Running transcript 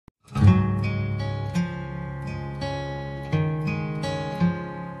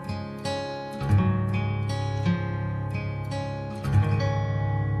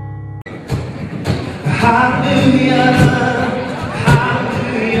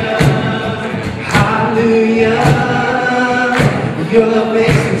Your love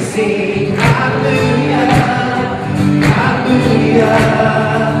makes me sing, hallelujah, hallelujah,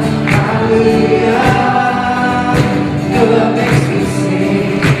 hallelujah. Your love makes me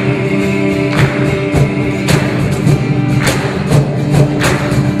sing.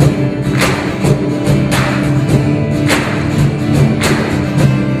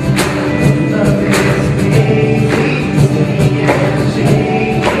 Love is amazing, sweet and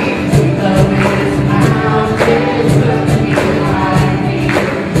shaky. Love is mountains, love is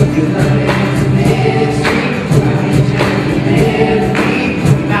your love is a mystery, I need you to live me.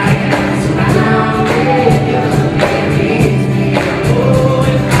 My hands surrounded, your love carries me. Oh,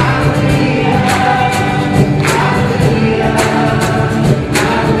 and hallelujah, hallelujah,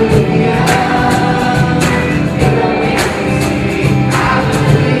 hallelujah. Your love makes me sing,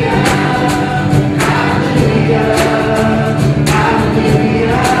 hallelujah, hallelujah,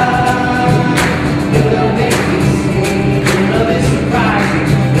 hallelujah. Your love makes me sing, your love is surprising.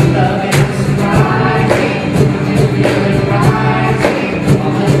 Love is rising, really rising.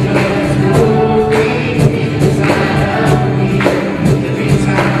 All the joy is growing inside of me. Every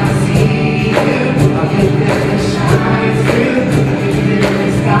time I see you, I feel that it shines through. I feel that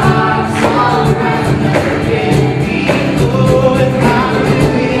it's God's all around in me. Oh, and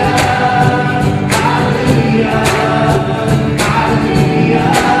hallelujah, hallelujah,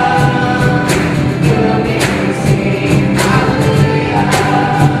 hallelujah. Your love makes me sing, hallelujah.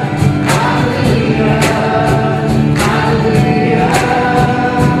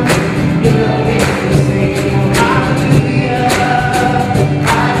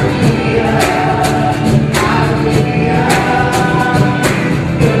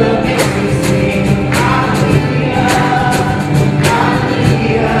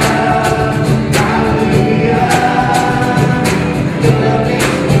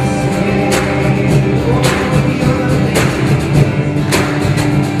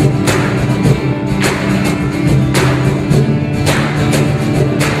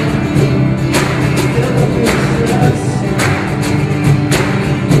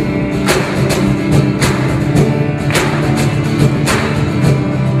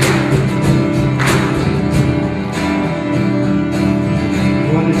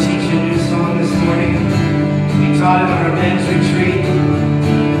 Taught it on our men's retreat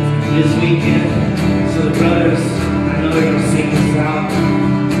this weekend. So the brothers, I know they're going to sing this out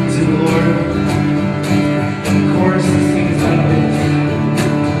to the Lord. The chorus sings like this.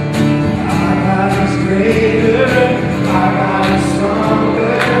 Our God is greater, our God is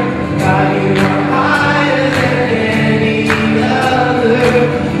stronger, God, you are higher than any other.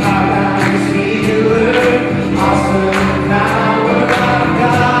 Our God is healer, awesome in power, our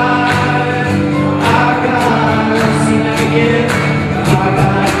God. Our God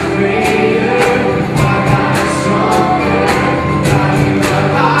is greater, our God is stronger, God, you are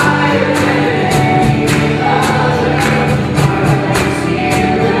higher than any other. Our God is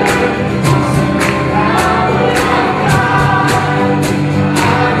healer, awesome in power, our God,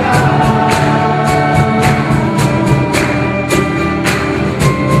 our God.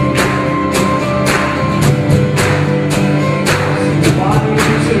 So why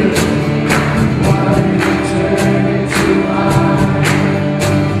you turn into mine?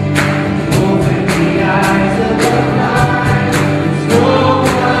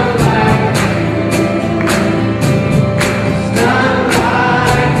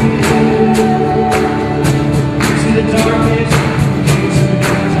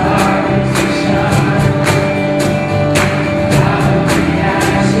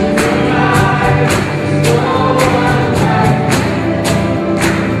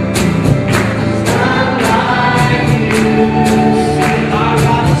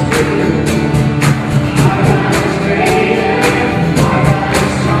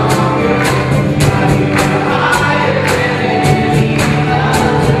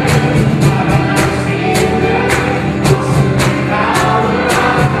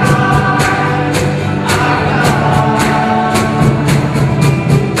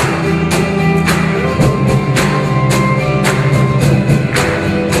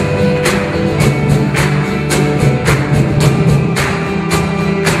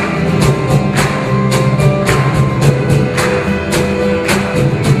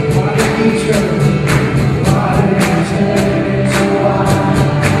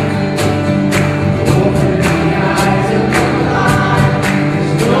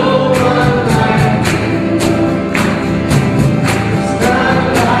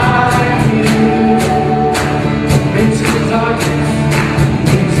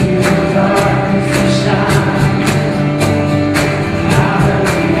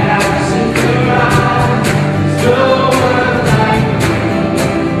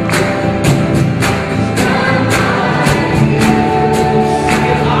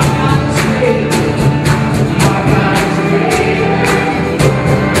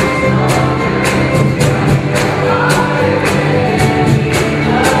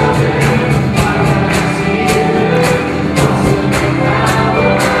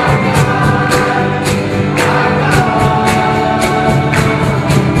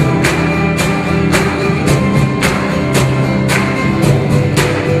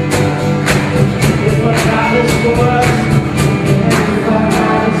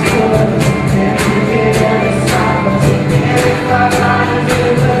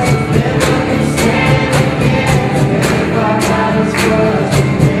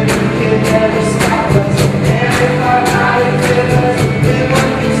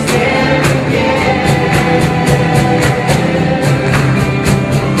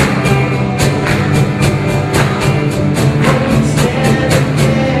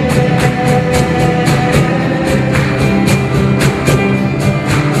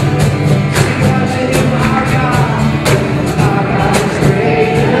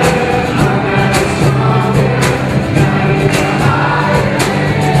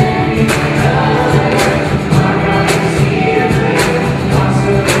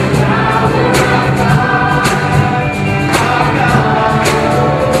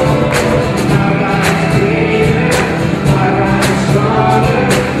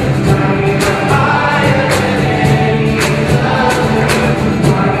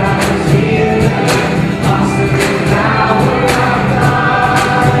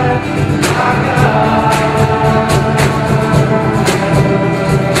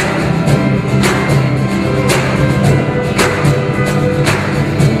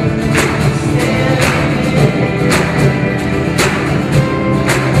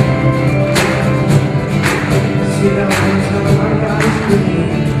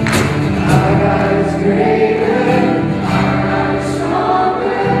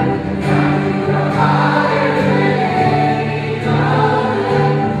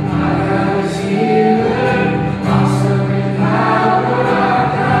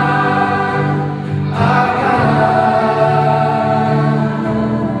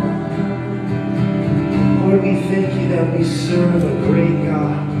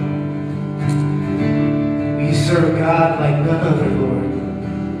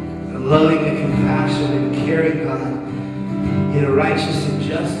 caring God, yet a righteous and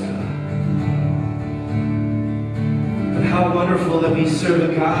just God. But how wonderful that we serve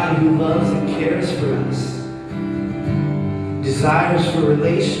a God who loves and cares for us, desires for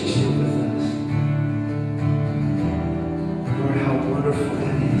relationship with us. Lord, how wonderful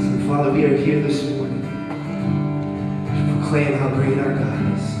that is. And Father, we are here this morning to proclaim how great our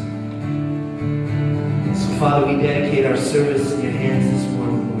God is. And so, Father, we dedicate our service in your hands this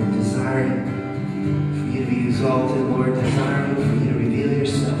morning, Lord, desiring for you to be exalted, Lord, desiring for you to reveal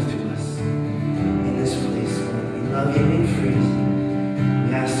yourself to us in this place, Lord. We love you and we praise you.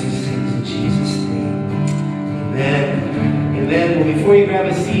 We ask these things in Jesus' name. Amen. Amen. Well, before you grab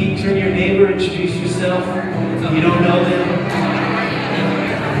a seat, turn to your neighbor, introduce yourself. If you don't know them,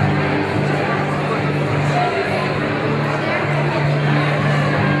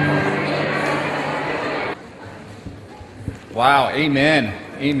 wow, amen,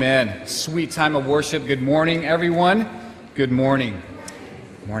 amen. Sweet time of worship. Good morning, everyone. Good morning.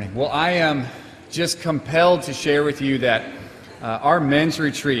 Good morning. Well, I am just compelled to share with you that our men's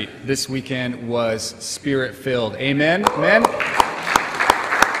retreat this weekend was spirit-filled. Amen? Amen?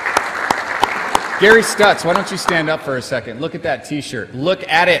 Gary Stutz, why don't you stand up for a second? Look at that t-shirt. Look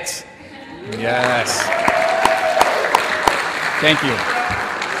at it. Yes. Thank you.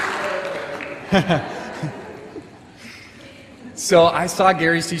 So I saw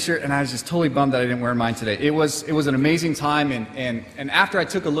Gary's t-shirt and I was just totally bummed that I didn't wear mine today. It was an amazing time, and after I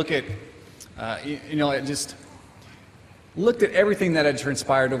took a look at, I just looked at everything that had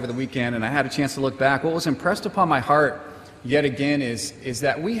transpired over the weekend, and I had a chance to look back. What was impressed upon my heart yet again is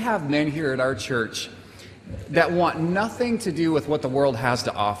that we have men here at our church that want nothing to do with what the world has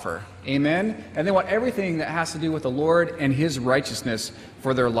to offer. Amen? And they want everything that has to do with the Lord and His righteousness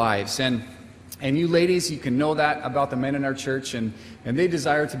for their lives. And you ladies, you can know that about the men in our church, and they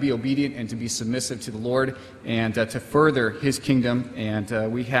desire to be obedient and to be submissive to the Lord and to further His kingdom.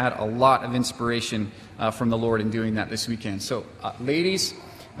 And we had a lot of inspiration from the Lord in doing that this weekend. So, ladies,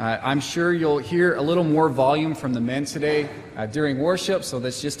 I'm sure you'll hear a little more volume from the men today during worship. So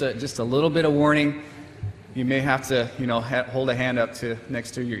that's just a little bit of warning. You may have to, hold a hand up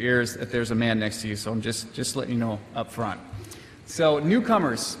next to your ears if there's a man next to you. So I'm just letting you know up front. So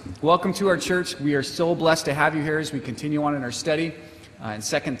newcomers, welcome to our church. We are so blessed to have you here as we continue on in our study in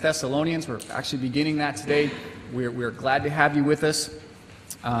 2 Thessalonians. We're actually beginning that today. We're glad to have you with us.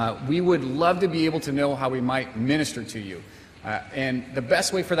 We would love to be able to know how we might minister to you. And the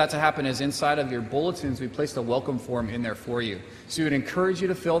best way for that to happen is inside of your bulletins, we placed a welcome form in there for you. So we would encourage you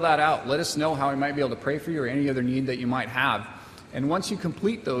to fill that out. Let us know how we might be able to pray for you or any other need that you might have. And once you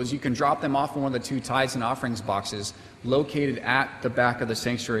complete those, you can drop them off in one of the 2 tithes and offerings boxes located at the back of the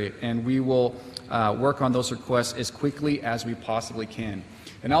sanctuary. And we will work on those requests as quickly as we possibly can.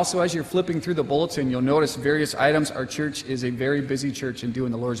 And also, as you're flipping through the bulletin, you'll notice various items. Our church is a very busy church in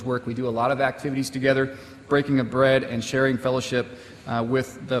doing the Lord's work. We do a lot of activities together, breaking of bread and sharing fellowship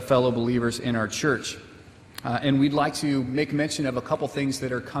with the fellow believers in our church. And we'd like to make mention of a couple things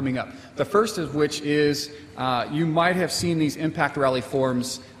that are coming up. The first of which is you might have seen these Impact Rally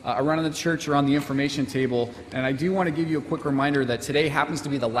forms around the church or on the information table. And I do want to give you a quick reminder that today happens to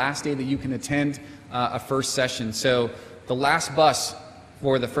be the last day that you can attend a first session. So the last bus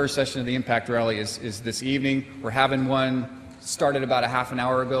for the first session of the Impact Rally is this evening. We're having one started about a half an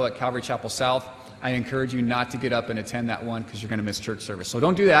hour ago at Calvary Chapel South. I encourage you not to get up and attend that one because you're going to miss church service. So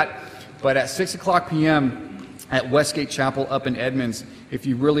don't do that. But at 6 o'clock p.m., at Westgate Chapel up in Edmonds, if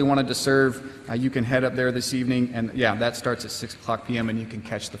you really wanted to serve, you can head up there this evening. And yeah, that starts at 6 o'clock p.m. and you can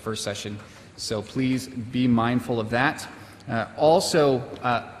catch the first session. So please be mindful of that. Also,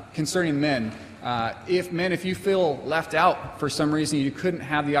 concerning men, if you feel left out for some reason, you couldn't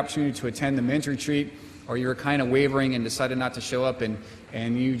have the opportunity to attend the men's retreat, or you're kind of wavering and decided not to show up, and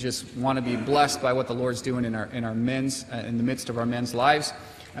you just want to be blessed by what the Lord's doing in our men's, in the midst of our men's lives,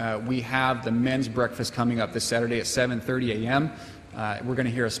 we have the men's breakfast coming up this Saturday at 7:30 a.m. We're going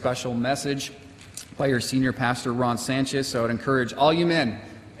to hear a special message by your senior pastor, Ron Sanchez. So I would encourage all you men,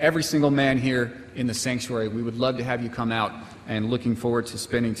 every single man here in the sanctuary, we would love to have you come out, and looking forward to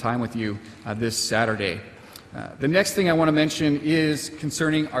spending time with you this Saturday. The next thing I want to mention is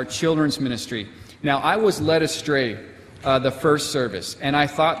concerning our children's ministry. Now, I was led astray the first service, and I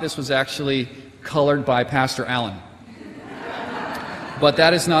thought this was actually colored by Pastor Allen. But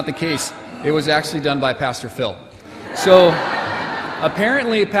that is not the case. It was actually done by Pastor Phil. So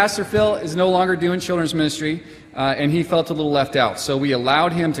apparently Pastor Phil is no longer doing children's ministry, and he felt a little left out. So we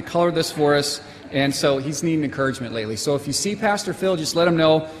allowed him to color this for us, and so he's needing encouragement lately. So if you see Pastor Phil, just let him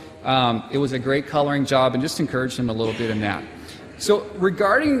know it was a great coloring job, and just encourage him a little bit in that. So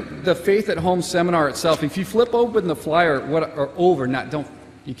regarding the Faith at Home seminar itself, if you flip open the flyer,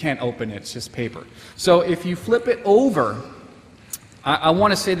 you can't open it, it's just paper. So if you flip it over, I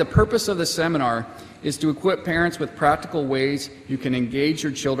want to say the purpose of the seminar is to equip parents with practical ways you can engage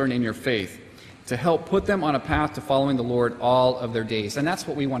your children in your faith, to help put them on a path to following the Lord all of their days. And that's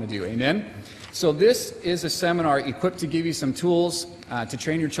what we want to do, amen? So this is a seminar equipped to give you some tools to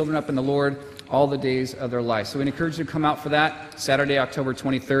train your children up in the Lord all the days of their life. So we encourage you to come out for that Saturday, October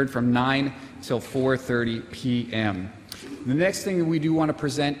 23rd from 9 till 4:30 p.m. The next thing we do want to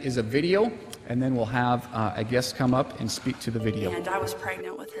present is a video, and then we'll have a guest come up and speak to the video. And I was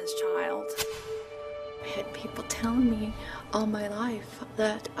pregnant with his child. I had people telling me all my life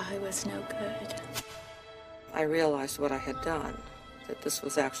that I was no good. I realized what I had done, that this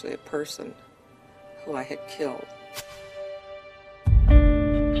was actually a person who I had killed.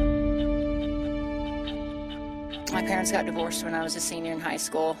 My parents got divorced when I was a senior in high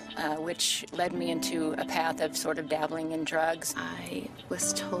school, which led me into a path of sort of dabbling in drugs. I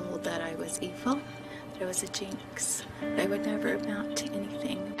was told that I was evil, that I was a jinx, that I would never amount to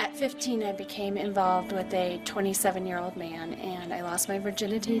anything. At 15, I became involved with a 27-year-old man, and I lost my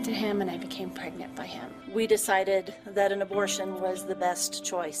virginity to him, and I became pregnant by him. We decided that an abortion was the best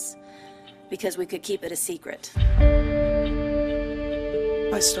choice because we could keep it a secret.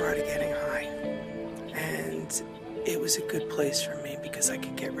 I started getting high, and it was a good place for me because I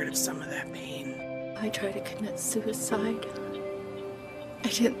could get rid of some of that pain. I tried to commit suicide. I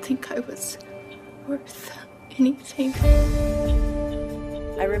didn't think I was worth anything.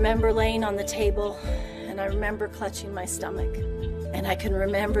 I remember laying on the table, and I remember clutching my stomach, and I can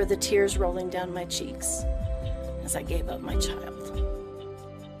remember the tears rolling down my cheeks as I gave up my child.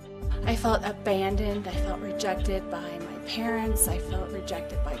 I felt abandoned, I felt rejected by my parents, I felt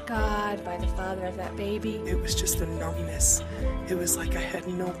rejected by God, by the father of that baby. It was just a numbness. It was like I had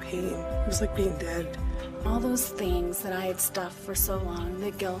no pain. It was like being dead. All those things that I had stuffed for so long,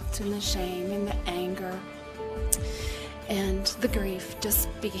 the guilt and the shame and the anger and the grief just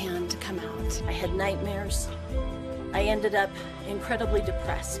began to come out. I had nightmares. I ended up incredibly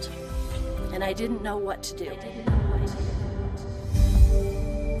depressed, and I didn't know what to do.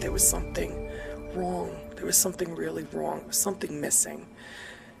 There was something wrong. There was something really wrong. There was something missing.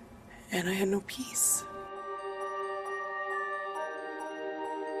 And I had no peace.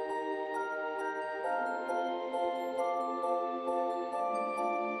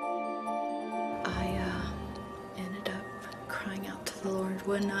 I ended up crying out to the Lord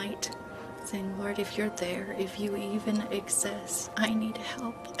one night, saying, Lord, if you're there, if you even exist, I need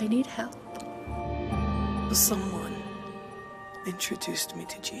help. I need help. Someone introduced me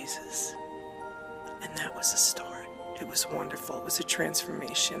to Jesus, and that was a start. It was wonderful. It was a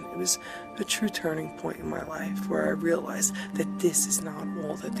transformation. It was a true turning point in my life where I realized that this is not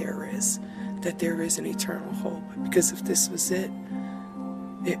all that there is, that there is an eternal hope. Because if this was it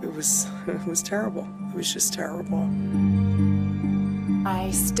was terrible. It was just terrible. I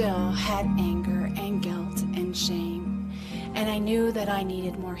still had anger and guilt and shame, and I knew that I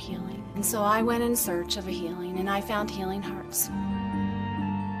needed more healing. And so I went in search of a healing, and I found Healing Hearts.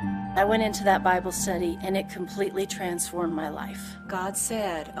 I went into that Bible study, and it completely transformed my life. God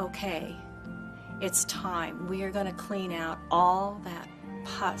said, okay, it's time. We are going to clean out all that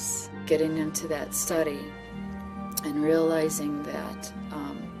pus. Getting into that study and realizing that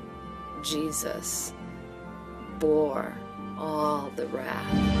Jesus bore all the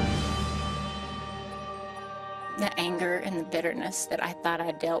wrath. The anger and the bitterness that I thought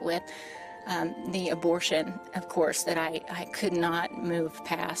I dealt with, the abortion, of course, that I could not move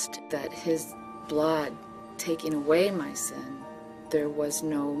past. That his blood taking away my sin, there was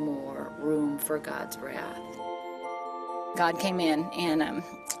no more room for God's wrath. God came in and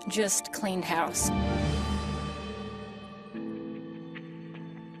just cleaned house.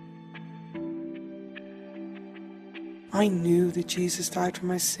 I knew that Jesus died for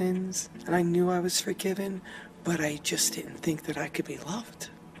my sins, and I knew I was forgiven, but I just didn't think that I could be loved.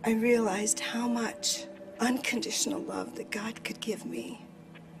 I realized how much unconditional love that God could give me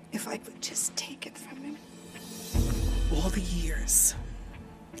if I would just take it from him. All the years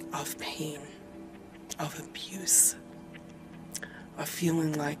of pain, of abuse, of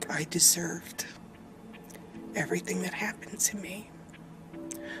feeling like I deserved everything that happened to me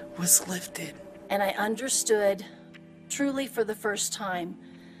was lifted. And I understood truly for the first time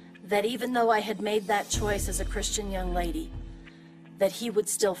that even though I had made that choice as a Christian young lady, that he would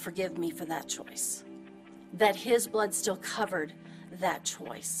still forgive me for that choice. That his blood still covered that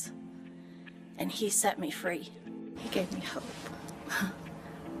choice. And he set me free. He gave me hope.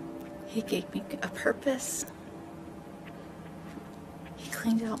 He gave me a purpose.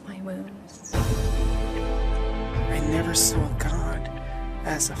 cleaned out my wounds. I never saw God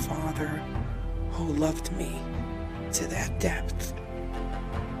as a father who loved me to that depth,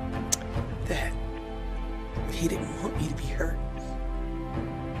 that he didn't want me to be hurt.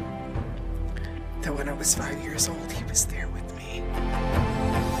 That when I was 5 years old, he was there with me.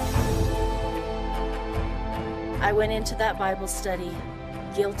 I went into that Bible study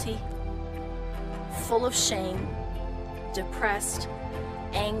guilty, full of shame, depressed,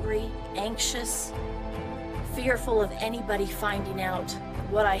 angry, anxious, fearful of anybody finding out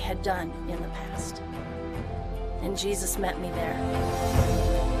what I had done in the past. And Jesus met me there.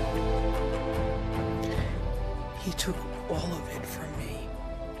 He took all of it from me.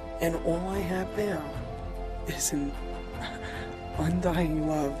 And all I have now is an undying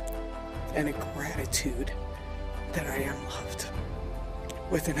love and a gratitude that I am loved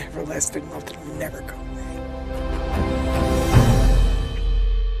with an everlasting love that will never go away.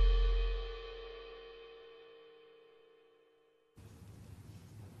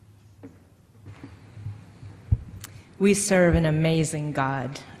 We serve an amazing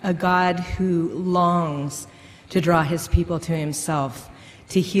God, a God who longs to draw his people to himself,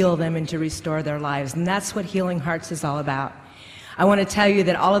 to heal them and to restore their lives. And that's what Healing Hearts is all about. I want to tell you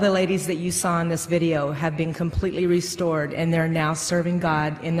that all of the ladies that you saw in this video have been completely restored, and they're now serving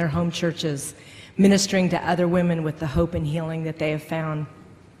God in their home churches, ministering to other women with the hope and healing that they have found.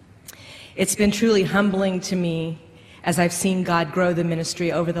 It's been truly humbling to me as I've seen God grow the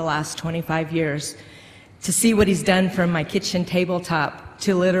ministry over the last 25 years, to see what he's done from my kitchen tabletop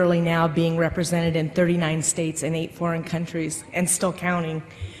to literally now being represented in 39 states and 8 foreign countries, and still counting.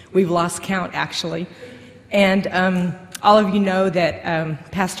 We've lost count, actually. And all of you know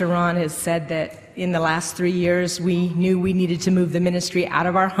that Pastor Ron has said that in the last 3 years, we knew we needed to move the ministry out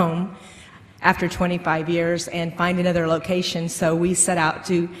of our home after 25 years and find another location. So we set out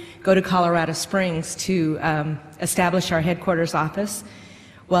to go to Colorado Springs to establish our headquarters office.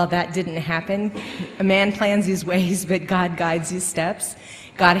 Well, that didn't happen. A man plans his ways, but God guides his steps.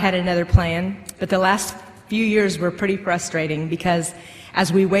 God had another plan. But the last few years were pretty frustrating because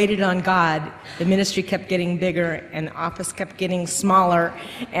as we waited on God, the ministry kept getting bigger and the office kept getting smaller,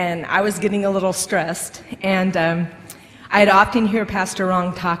 and I was getting a little stressed. And I'd often hear Pastor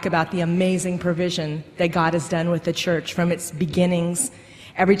Rong talk about the amazing provision that God has done with the church from its beginnings.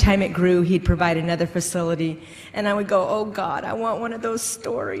 Every time it grew, he'd provide another facility. And I would go, oh God, I want one of those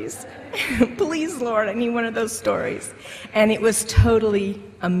stories. Please, Lord, I need one of those stories. And it was totally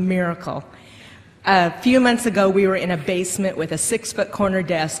a miracle. A few months ago, we were in a basement with a 6-foot corner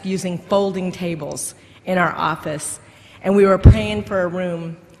desk using folding tables in our office. And we were praying for a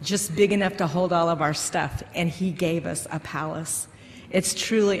room just big enough to hold all of our stuff. And he gave us a palace. It's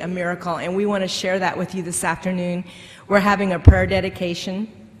truly a miracle, and we want to share that with you this afternoon. We're having a prayer dedication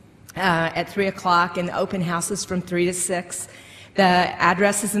at 3 o'clock, and the open house is from 3 to 6. The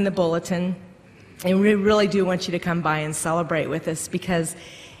address is in the bulletin, and we really do want you to come by and celebrate with us because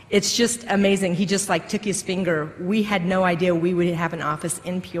it's just amazing. He just like took his finger. We had no idea we would have an office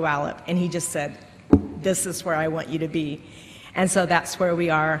in Puyallup, and he just said, this is where I want you to be. And so that's where we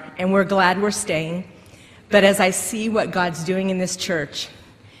are, and we're glad we're staying. But as I see what God's doing in this church,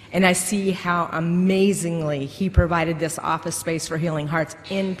 and I see how amazingly he provided this office space for Healing Hearts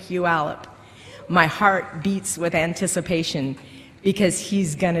in Puyallup, my heart beats with anticipation because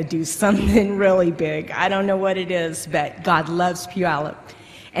he's going to do something really big. I don't know what it is, but God loves Puyallup,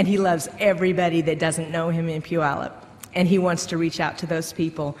 and he loves everybody that doesn't know him in Puyallup. And he wants to reach out to those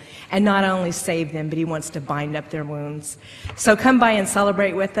people and not only save them, but he wants to bind up their wounds. So come by and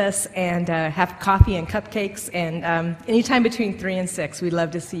celebrate with us and have coffee and cupcakes. And anytime between 3 and 6, we'd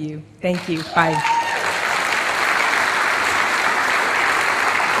love to see you. Thank you. Bye.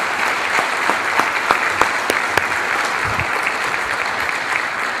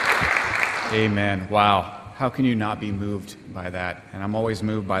 Amen. Wow. How can you not be moved by that? And I'm always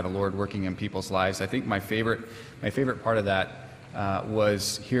moved by the Lord working in people's lives. I think my favorite part of that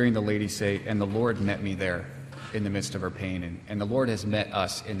was hearing the lady say, and the Lord met me there in the midst of her pain. And the Lord has met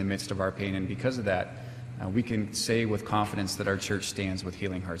us in the midst of our pain. And because of that, we can say with confidence that our church stands with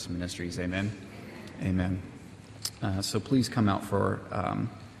Healing Hearts Ministries. Amen. Amen. So please come out for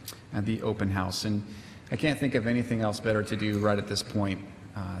the open house. And I can't think of anything else better to do right at this point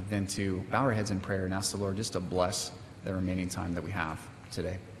than to bow our heads in prayer and ask the Lord just to bless the remaining time that we have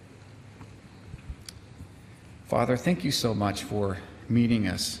today. Father, thank you so much for meeting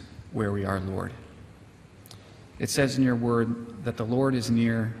us where we are, Lord. It says in your word that the Lord is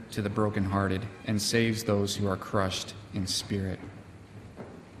near to the brokenhearted and saves those who are crushed in spirit.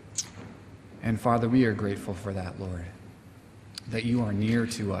 And Father, we are grateful for that, Lord. that you are near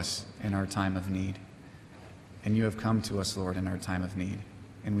to us in our time of need. And you have come to us, Lord, in our time of need.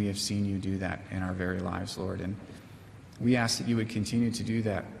 And we have seen you do that in our very lives, Lord. And we ask that you would continue to do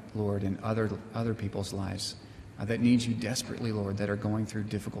that, Lord, in other people's lives that need you desperately, Lord, that are going through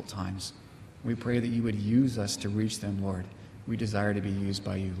difficult times. We pray that you would use us to reach them, Lord. We desire to be used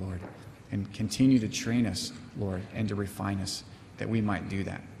by you, Lord. And continue to train us, Lord, and to refine us that we might do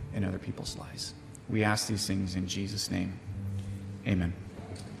that in other people's lives. We ask these things in Jesus' name. Amen.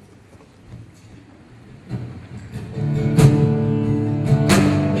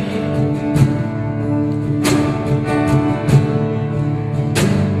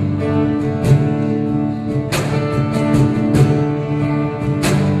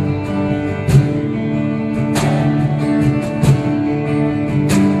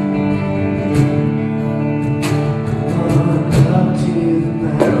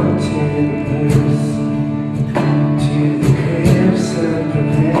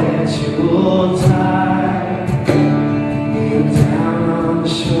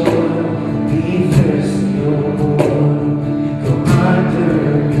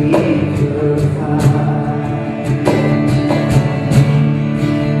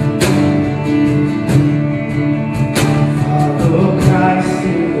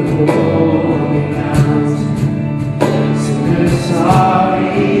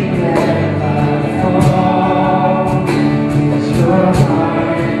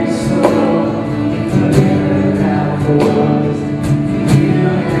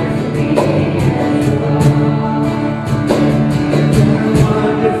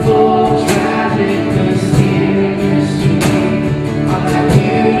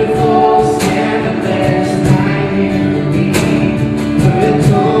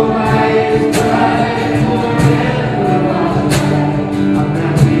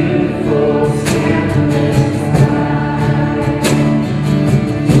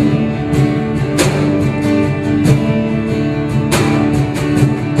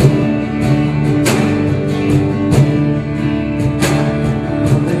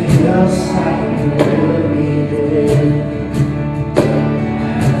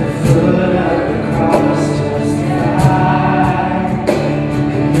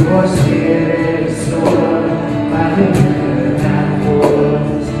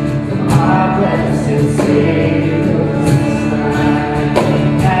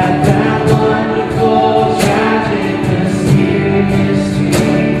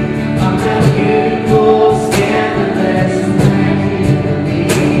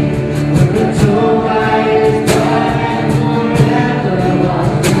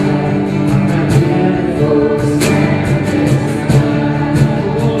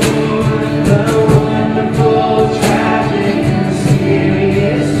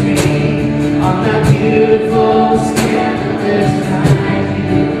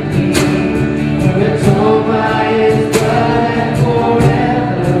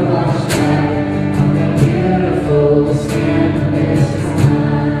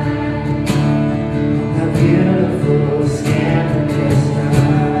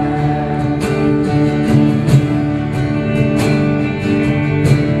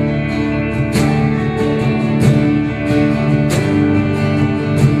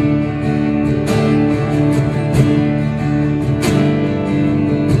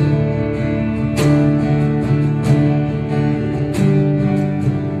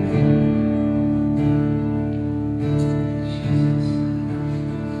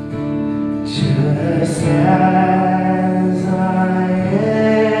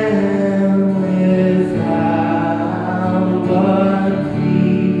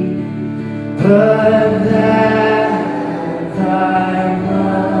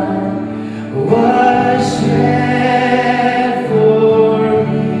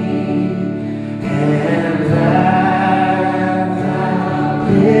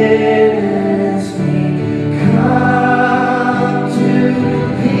 Come to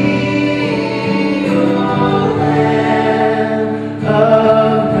be your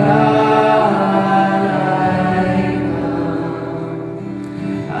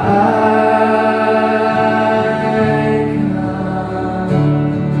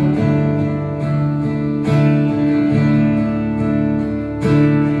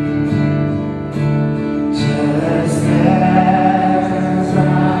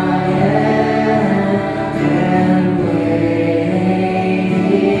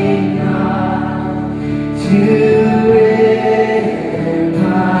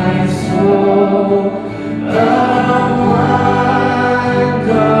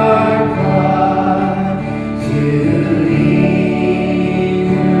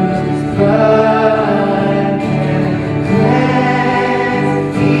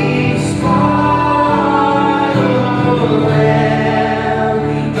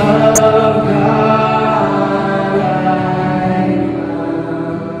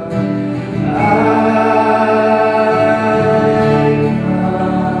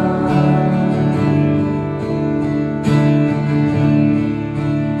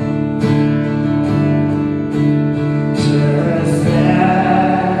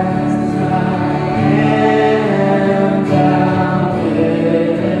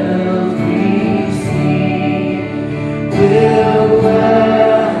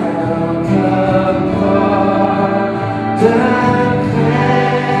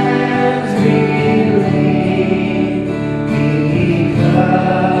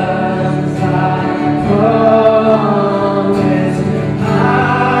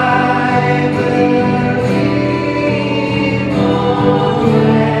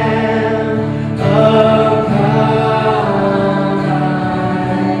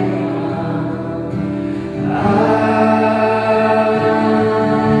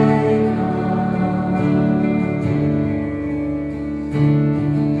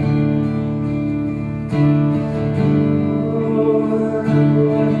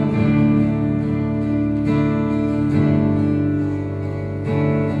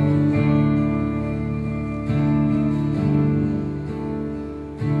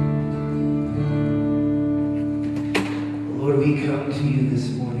we come to you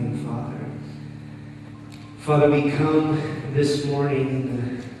this morning, Father. Father, we come this morning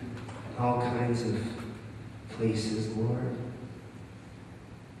in all kinds of places, Lord.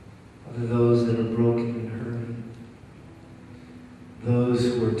 Father, those that are broken and hurting, those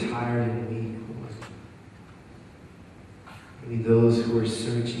who are tired and weak, Lord. Maybe those who are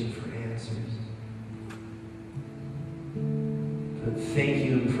searching for answers. But thank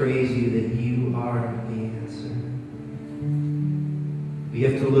you and praise you that you are the answer. We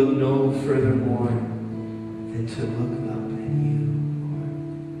have to look no further more than to look up at you,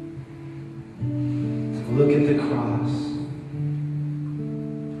 Lord. To look at the cross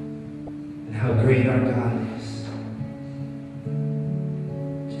and how great our God is.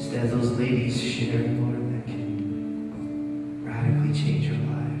 Just as those ladies shared, Lord, that can radically change our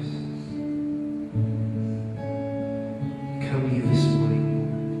lives. Come to you this morning.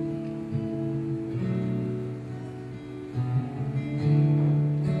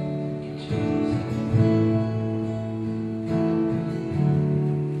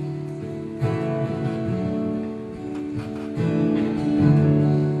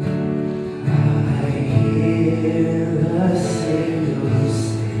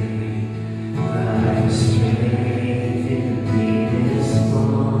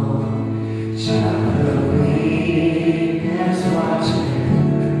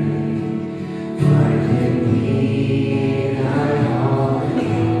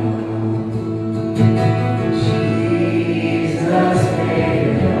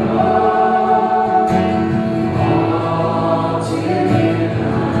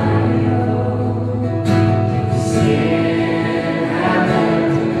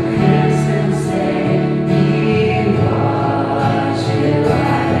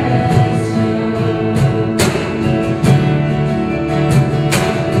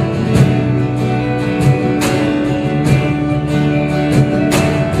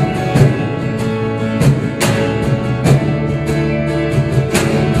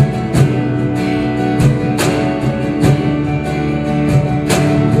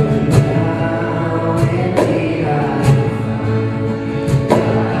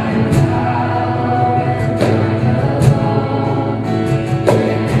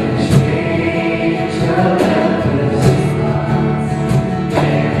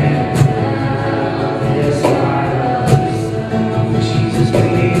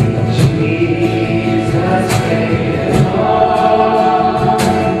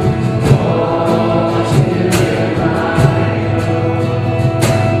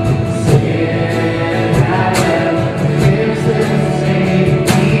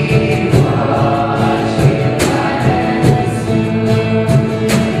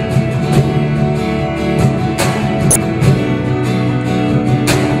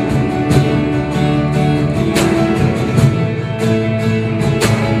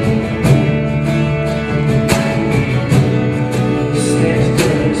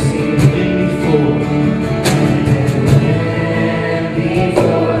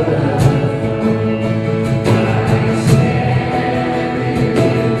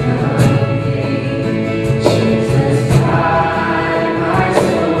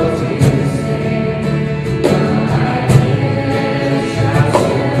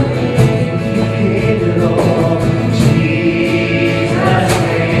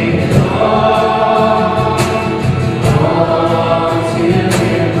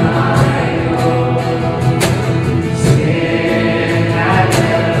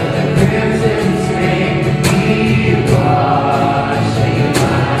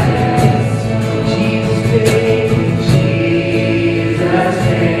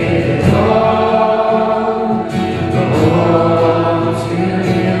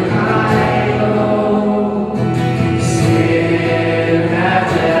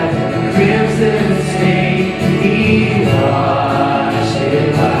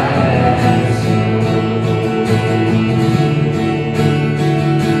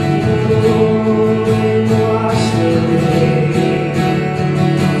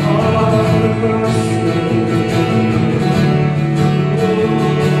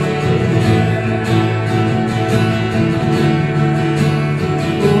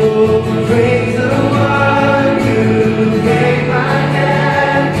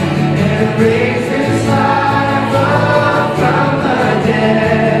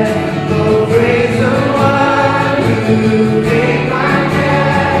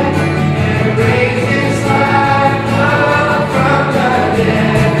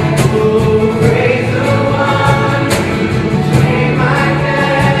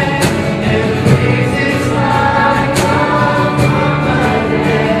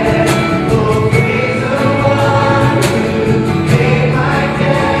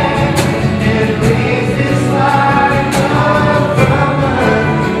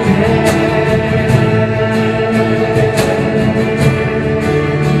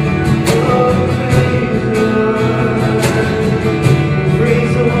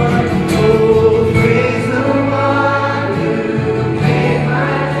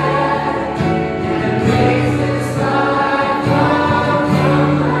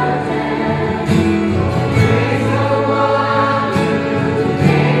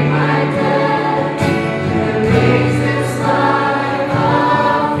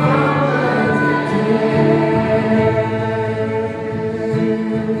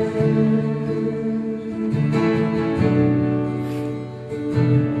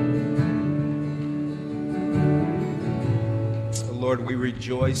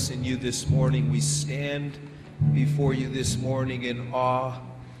 rejoice in you this morning. We stand before you this morning in awe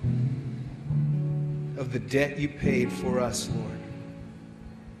of the debt you paid for us, Lord.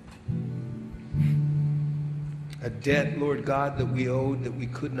 A debt, Lord God, that we owed that we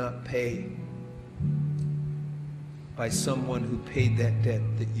could not pay by someone who paid that debt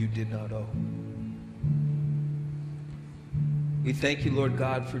that you did not owe. We thank you, Lord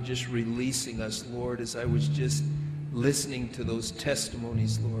God, for just releasing us, Lord. As I was just listening to those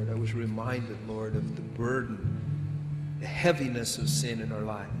testimonies, Lord, I was reminded, Lord, of the burden, the heaviness of sin in our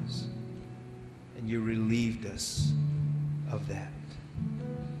lives. And you relieved us of that.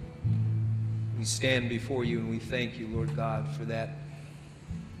 We stand before you and we thank you, Lord God, for that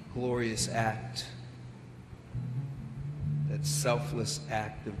glorious act, that selfless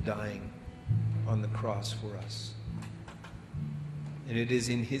act of dying on the cross for us. And it is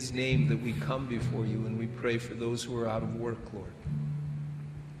in his name that we come before you and we pray for those who are out of work, Lord,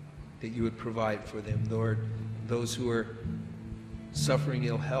 that you would provide for them. Lord, those who are suffering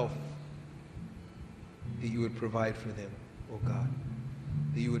ill health, that you would provide for them, oh God,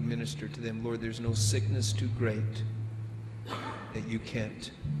 that you would minister to them. Lord, there's no sickness too great that you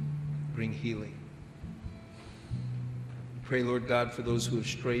can't bring healing. Pray, Lord God, for those who have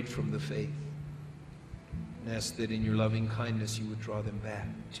strayed from the faith, and ask that in your loving kindness you would draw them back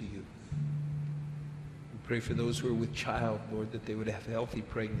to you. We pray for those who are with child, Lord, that they would have healthy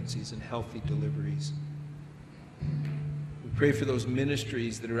pregnancies and healthy deliveries. We pray for those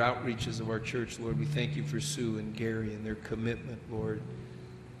ministries that are outreaches of our church, Lord. We thank you for Sue and Gary and their commitment, Lord,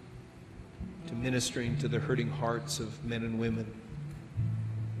 to ministering to the hurting hearts of men and women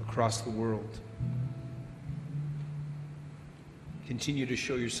across the world. Continue to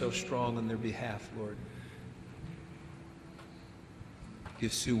show yourself strong on their behalf, Lord.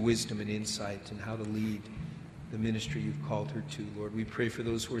 Give Sue wisdom and insight in how to lead the ministry you've called her to, Lord. We pray for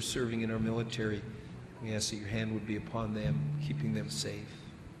those who are serving in our military. We ask that your hand would be upon them, keeping them safe.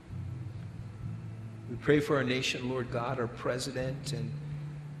 We pray for our nation, Lord God, our president and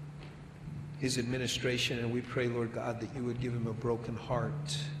his administration, and we pray, Lord God, that you would give him a broken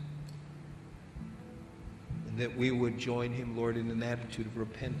heart and that we would join him, Lord, in an attitude of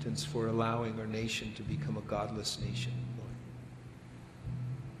repentance for allowing our nation to become a godless nation.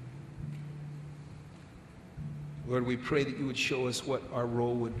 Lord, we pray that you would show us what our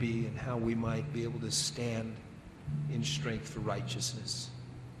role would be and how we might be able to stand in strength for righteousness.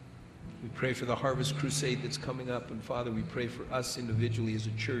 We pray for the Harvest Crusade that's coming up, and Father, we pray for us individually as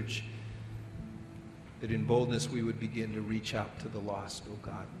a church that in boldness we would begin to reach out to the lost, oh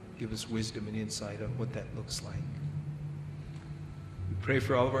God. Give us wisdom and insight on what that looks like. We pray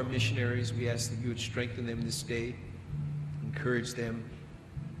for all of our missionaries. We ask that you would strengthen them this day, encourage them,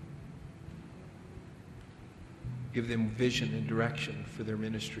 give them vision and direction for their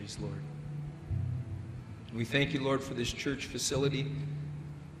ministries, Lord. We thank you, Lord, for this church facility.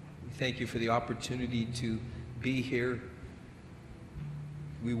 We thank you for the opportunity to be here.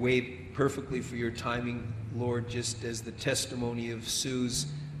 We wait perfectly for your timing, Lord, just as the testimony of Sue's,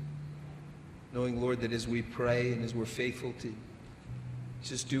 knowing, Lord, that as we pray and as we're faithful to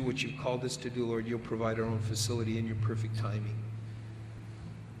just do what you've called us to do, Lord, you'll provide our own facility in your perfect timing.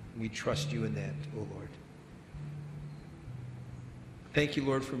 We trust you in that, oh Lord. Thank you,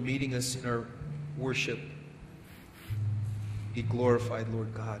 Lord, for meeting us in our worship. Be glorified,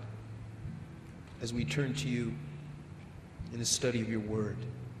 Lord God, as we turn to you in the study of your word.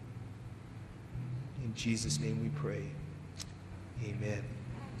 In Jesus' name we pray. Amen.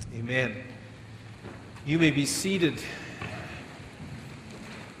 Amen. You may be seated.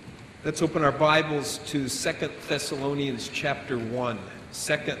 Let's open our Bibles to 2 Thessalonians chapter 1.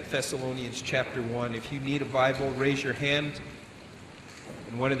 2 Thessalonians chapter 1. If you need a Bible, raise your hand.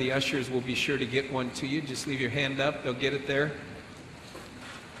 And one of the ushers will be sure to get one to you. Just leave your hand up. They'll get it there.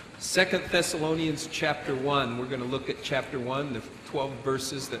 2 Thessalonians chapter 1. We're going to look at chapter 1, the 12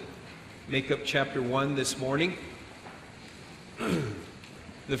 verses that make up chapter 1 this morning.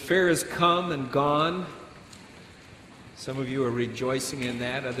 The fair has come and gone. Some of you are rejoicing in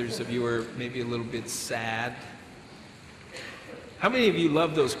that. Others of you are maybe a little bit sad. How many of you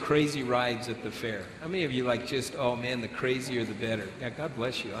love those crazy rides at the fair? How many of you like just, oh man, the crazier the better? Yeah, God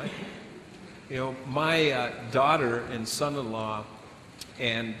bless you. You know, my daughter and son-in-law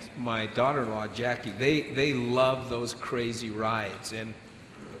and my daughter-in-law, Jackie, they love those crazy rides. And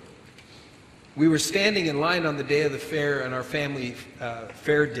we were standing in line on the day of the fair, on our family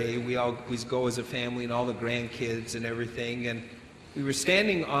fair day. We always go as a family and all the grandkids and everything. And we were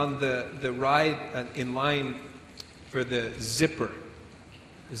standing on the ride in line for the zipper.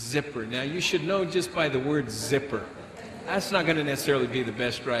 Zipper. Now, you should know just by the word zipper That's not going to necessarily be the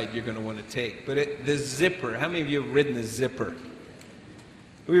best ride you're going to want to take. But the Zipper, how many of you have ridden the Zipper?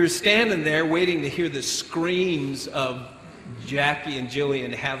 We were standing there waiting to hear the screams of Jackie and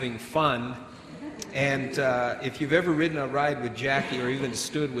Jillian having fun. And if you've ever ridden a ride with Jackie or even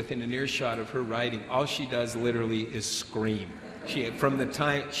stood within an earshot of her riding, all she does literally is scream. From the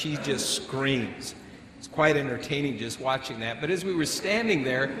time she just screams. It's quite entertaining just watching that. But as we were standing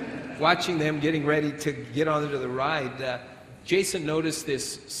there, watching them getting ready to get onto the ride, Jason noticed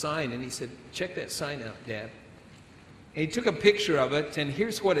this sign and he said, "Check that sign out, Dad." And he took a picture of it, and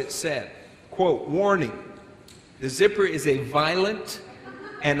here's what it said. Quote, "Warning, the Zipper is a violent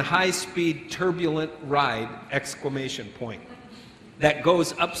and high-speed turbulent ride, exclamation point, that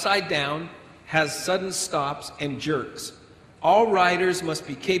goes upside down, has sudden stops and jerks. All riders must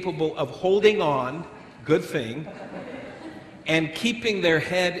be capable of holding on," good thing, "and keeping their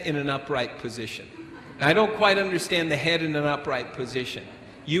head in an upright position." Now, I don't quite understand the head in an upright position.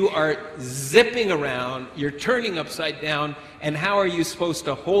 You are zipping around, you're turning upside down, and how are you supposed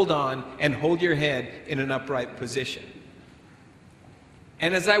to hold on and hold your head in an upright position?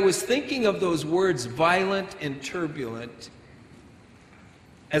 And as I was thinking of those words, violent and turbulent,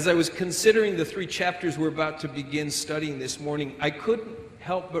 as I was considering the 3 chapters we're about to begin studying this morning, I couldn't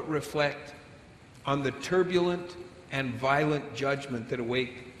help but reflect on the turbulent and violent judgment that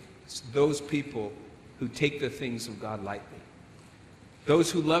awaits those people who take the things of God lightly.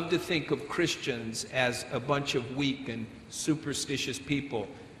 Those who love to think of Christians as a bunch of weak and superstitious people.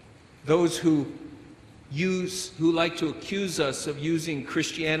 Those who like to accuse us of using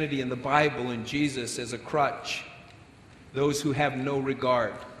Christianity and the Bible and Jesus as a crutch. Those who have no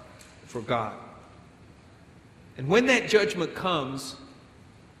regard for God. And when that judgment comes,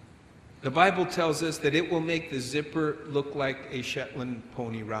 the Bible tells us that it will make the Zipper look like a Shetland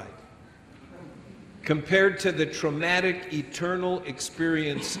pony ride, compared to the traumatic, eternal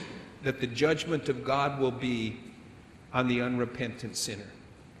experience that the judgment of God will be on the unrepentant sinner.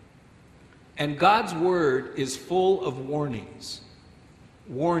 And God's word is full of warnings,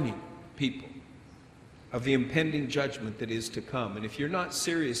 warning people of the impending judgment that is to come. And if you're not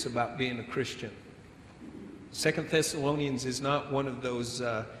serious about being a Christian, 2 Thessalonians is not one of those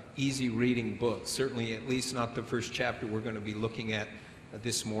easy reading books, certainly at least not the first chapter we're going to be looking at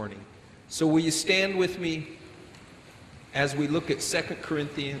this morning. So will you stand with me as we look at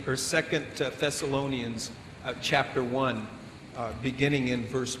 2 Thessalonians chapter 1, beginning in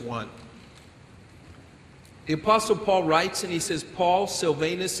verse 1. The Apostle Paul writes, and he says, "Paul,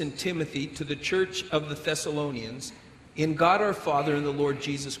 Silvanus, and Timothy, to the church of the Thessalonians, in God our Father and the Lord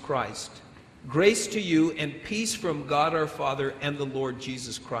Jesus Christ. Grace to you and peace from God our Father and the Lord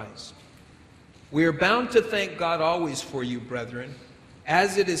Jesus Christ. We are bound to thank God always for you, brethren,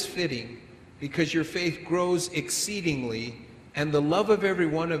 as it is fitting, because your faith grows exceedingly, and the love of every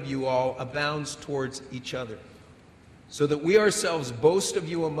one of you all abounds towards each other, so that we ourselves boast of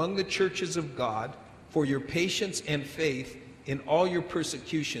you among the churches of God for your patience and faith in all your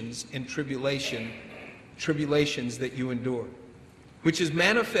persecutions and tribulations that you endure, which is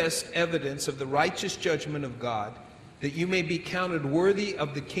manifest evidence of the righteous judgment of God, that you may be counted worthy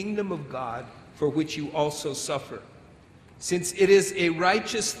of the kingdom of God, for which you also suffer. Since it is a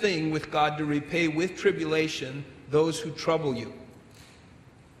righteous thing with God to repay with tribulation those who trouble you,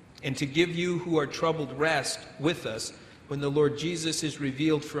 and to give you who are troubled rest with us when the Lord Jesus is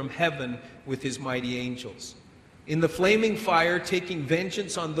revealed from heaven with his mighty angels, in the flaming fire, taking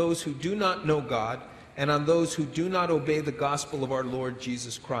vengeance on those who do not know God and on those who do not obey the gospel of our Lord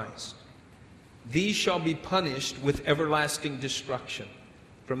Jesus Christ. These shall be punished with everlasting destruction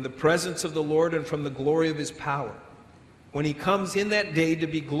from the presence of the Lord and from the glory of his power, when he comes in that day to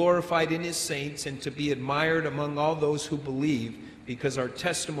be glorified in his saints and to be admired among all those who believe, because our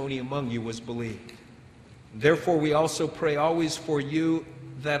testimony among you was believed. Therefore we also pray always for you,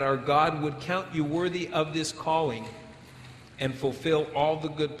 that our God would count you worthy of this calling and fulfill all the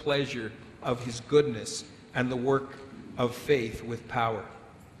good pleasure of his goodness and the work of faith with power,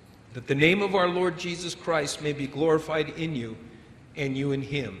 that the name of our Lord Jesus Christ may be glorified in you and you in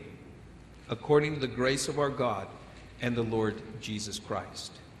him, according to the grace of our God and the Lord Jesus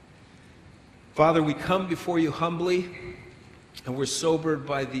Christ." Father, we come before you humbly, and we're sobered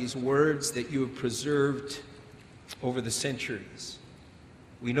by these words that you have preserved over the centuries.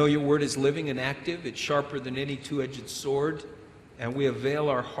 We know your word is living and active. It's sharper than any two-edged sword, and we avail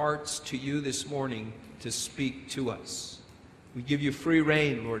our hearts to you this morning to speak to us. We give you free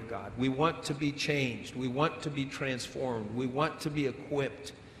rein, Lord God. We want to be changed. We want to be transformed. We want to be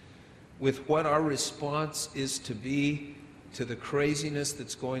equipped with what our response is to be to the craziness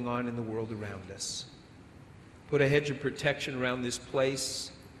that's going on in the world around us. Put a hedge of protection around this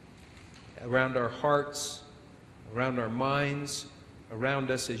place, around our hearts, around our minds,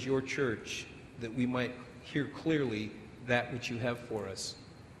 around us as your church, that we might hear clearly that which you have for us.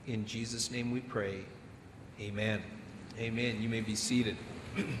 In Jesus' name we pray. Amen. Amen. You may be seated.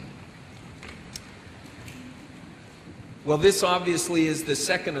 Well, this obviously is the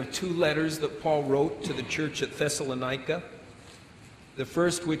second of two letters that Paul wrote to the church at Thessalonica. The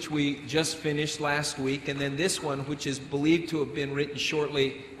first, which we just finished last week, and then this one, which is believed to have been written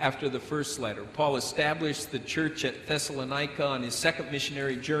shortly after the first letter. Paul established the church at Thessalonica on his second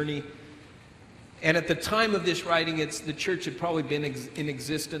missionary journey. And at the time of this writing, the church had probably been in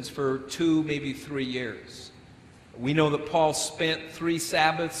existence for 2, maybe 3 years. We know that Paul spent 3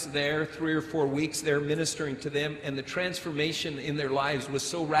 Sabbaths there, 3 or 4 weeks there ministering to them, and the transformation in their lives was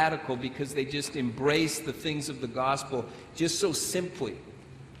so radical because they just embraced the things of the gospel just so simply.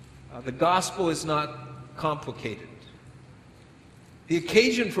 The gospel is not complicated. The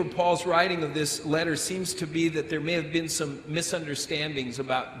occasion for Paul's writing of this letter seems to be that there may have been some misunderstandings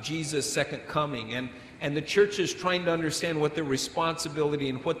about Jesus' second coming, and the church is trying to understand what their responsibility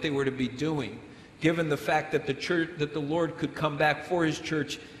and what they were to be doing, given the fact that the Lord could come back for his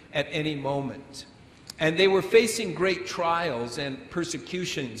church at any moment. And they were facing great trials and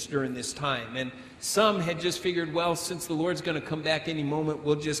persecutions during this time. And some had just figured, well, since the Lord's going to come back any moment,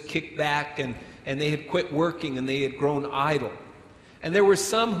 we'll just kick back. And they had quit working and they had grown idle. And there were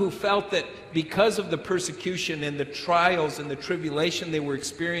some who felt that because of the persecution and the trials and the tribulation they were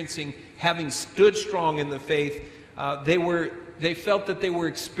experiencing, having stood strong in the faith, they felt that they were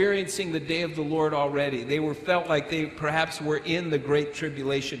experiencing the day of the Lord already. They felt like they perhaps were in the great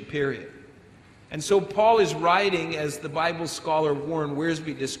tribulation period. And so Paul is writing, as the Bible scholar Warren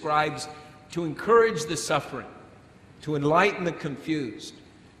Wiersbe describes, to encourage the suffering, to enlighten the confused,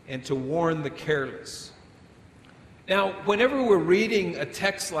 and to warn the careless. Now, whenever we're reading a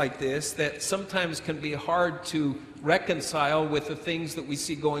text like this that sometimes can be hard to reconcile with the things that we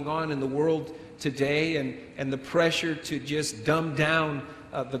see going on in the world today and the pressure to just dumb down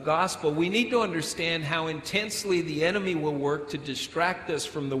the gospel, we need to understand how intensely the enemy will work to distract us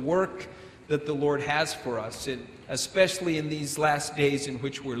from the work that the Lord has for us, especially in these last days in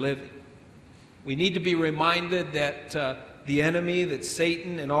which we're living. We need to be reminded that the enemy, that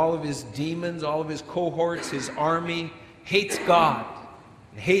Satan and all of his demons, all of his cohorts, his army, hates God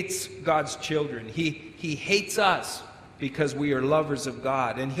and hates God's children. He hates us because we are lovers of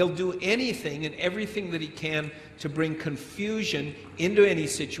God. And he'll do anything and everything that he can to bring confusion into any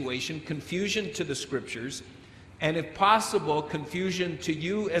situation, confusion to the scriptures, and if possible, confusion to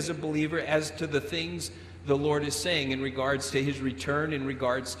you as a believer as to the things the Lord is saying in regards to his return, in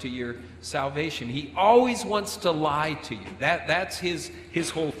regards to your salvation. He always wants to lie to you. That's his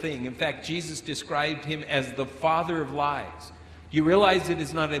whole thing. In fact, Jesus described him as the father of lies. You realize it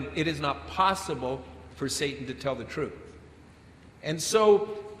is not possible for Satan to tell the truth. And so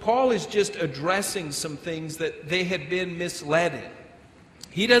Paul is just addressing some things that they had been misled in.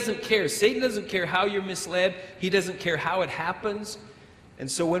 He doesn't care. Satan doesn't care how you're misled. He doesn't care how it happens. And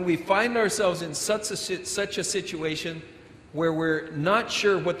so when we find ourselves in such a situation where we're not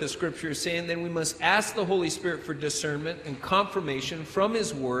sure what the Scripture is saying, then we must ask the Holy Spirit for discernment and confirmation from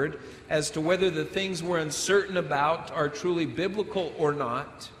His Word as to whether the things we're uncertain about are truly biblical or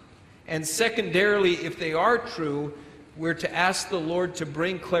not. And secondarily, if they are true, we're to ask the Lord to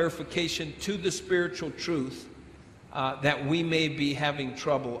bring clarification to the spiritual truth that we may be having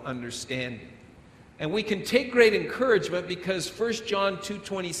trouble understanding. And we can take great encouragement because 1 John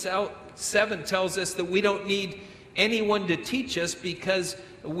 2:27 tells us that we don't need anyone to teach us because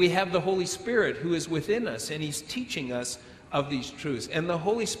we have the Holy Spirit who is within us and He's teaching us of these truths. And the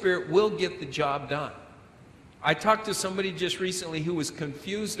Holy Spirit will get the job done. I talked to somebody just recently who was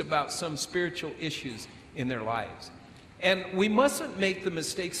confused about some spiritual issues in their lives. And we mustn't make the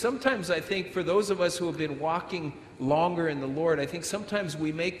mistake. Sometimes I think for those of us who have been walking longer in the Lord, I think sometimes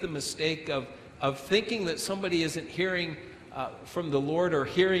we make the mistake of thinking that somebody isn't hearing from the Lord or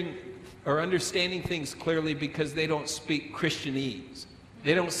hearing or understanding things clearly because they don't speak Christianese.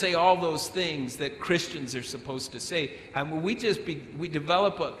 They don't say all those things that Christians are supposed to say. And when we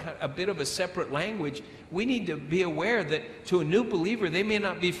develop a bit of a separate language, we need to be aware that to a new believer, they may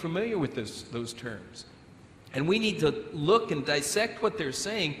not be familiar with those terms. And we need to look and dissect what they're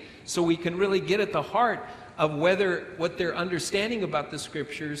saying so we can really get at the heart of whether what they're understanding about the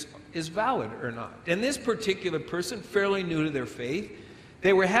Scriptures is valid or not. And this particular person, fairly new to their faith,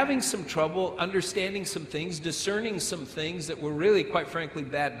 they were having some trouble understanding some things, discerning some things that were really, quite frankly,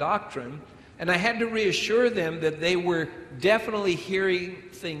 bad doctrine. And I had to reassure them that they were definitely hearing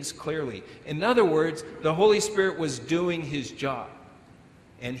things clearly. In other words, the Holy Spirit was doing his job.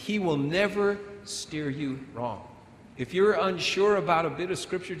 And he will never steer you wrong. If you're unsure about a bit of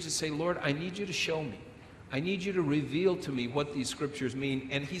Scripture, just say, Lord, I need you to show me. I need you to reveal to me what these Scriptures mean.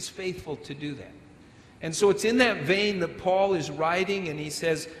 And he's faithful to do that. And so it's in that vein that Paul is writing, and he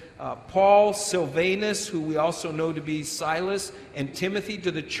says, Paul, Silvanus, who we also know to be Silas, and Timothy,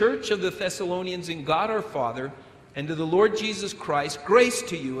 to the church of the Thessalonians in God our Father, and to the Lord Jesus Christ, grace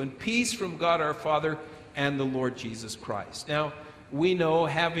to you and peace from God our Father and the Lord Jesus Christ. Now, we know,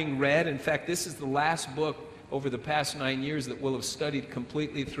 having read, in fact, this is the last book over the past 9 years that we'll have studied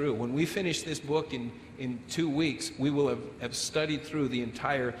completely through. When we finish this book in 2 weeks, we will have studied through the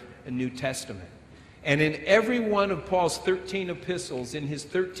entire New Testament. And in every one of Paul's 13 epistles, in his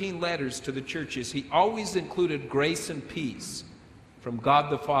 13 letters to the churches, he always included grace and peace from God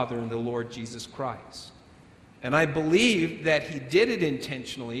the Father and the Lord Jesus Christ. And I believe that he did it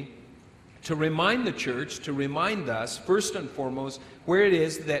intentionally to remind the church, to remind us, first and foremost, where it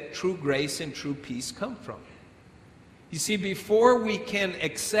is that true grace and true peace come from. You see, before we can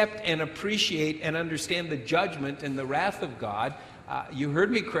accept and appreciate and understand the judgment and the wrath of God, you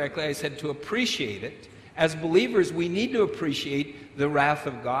heard me correctly, I said to appreciate it. As believers, we need to appreciate the wrath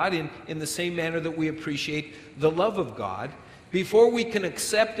of God in the same manner that we appreciate the love of God. Before we can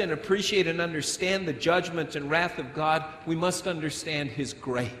accept and appreciate and understand the judgment and wrath of God, we must understand his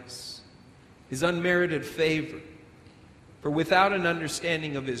grace, his unmerited favor. For without an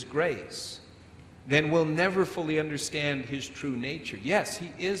understanding of his grace, then we'll never fully understand his true nature. Yes,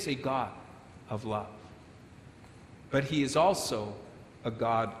 he is a God of love, but he is also a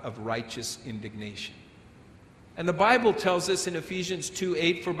God of righteous indignation. And the Bible tells us in Ephesians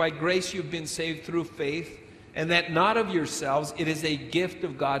 2:8, for by grace you've been saved through faith, and that not of yourselves, it is a gift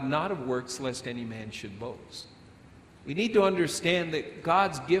of God, not of works, lest any man should boast. We need to understand that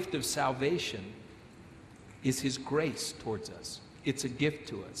God's gift of salvation is his grace towards us. It's a gift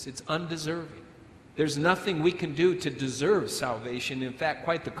to us. It's undeserving. There's nothing we can do to deserve salvation. In fact,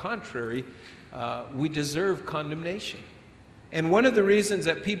 quite the contrary, we deserve condemnation. And one of the reasons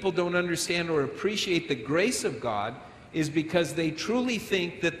that people don't understand or appreciate the grace of God is because they truly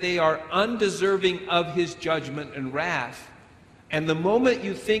think that they are undeserving of his judgment and wrath. And the moment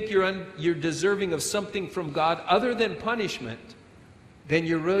you think you're deserving of something from God other than punishment, then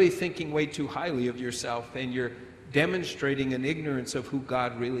you're really thinking way too highly of yourself, and you're demonstrating an ignorance of who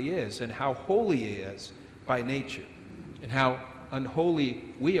God really is and how holy he is by nature and how unholy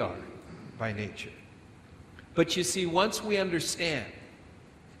we are by nature. But you see, once we understand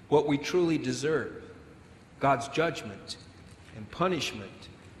what we truly deserve, God's judgment and punishment,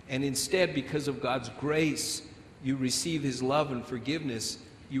 and instead, because of God's grace, you receive his love and forgiveness,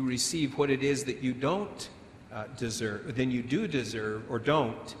 you receive what it is that you don't deserve, then you do deserve or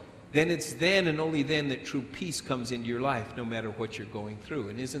don't, then it's then and only then that true peace comes into your life, no matter what you're going through.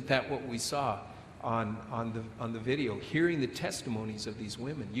 And isn't that what we saw on the video? Hearing the testimonies of these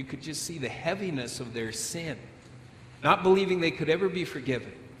women, you could just see the heaviness of their sin, not believing they could ever be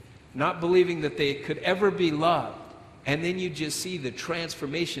forgiven, not believing that they could ever be loved. And then you just see the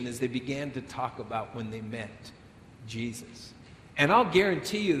transformation as they began to talk about when they met Jesus. And I'll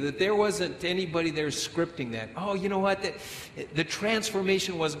guarantee you that there wasn't anybody there scripting that. Oh, you know what? The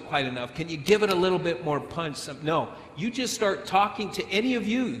transformation wasn't quite enough. Can you give it a little bit more punch? No. You just start talking to any of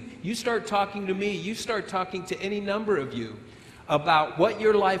you. You start talking to me. You start talking to any number of you about what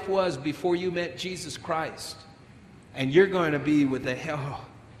your life was before you met Jesus Christ. And you're going to be with the hell, oh,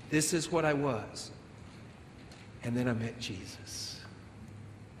 this is what I was. And then I met Jesus.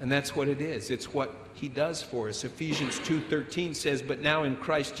 And that's what it is. It's what he does for us. Ephesians 2:13 says, but now in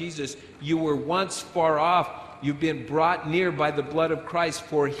Christ Jesus, you were once far off. You've been brought near by the blood of Christ,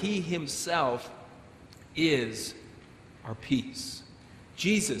 for he himself is our peace.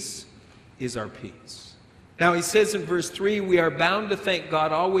 Jesus is our peace. Now he says in verse 3, we are bound to thank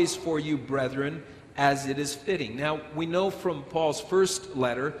God always for you, brethren, as it is fitting. Now, we know from Paul's first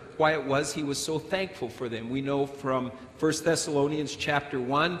letter why it was he was so thankful for them. We know from 1 Thessalonians chapter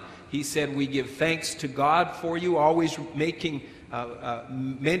 1, he said, we give thanks to God for you, always making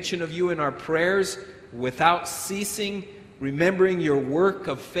mention of you in our prayers, without ceasing, remembering your work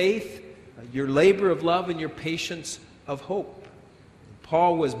of faith, your labor of love, and your patience of hope.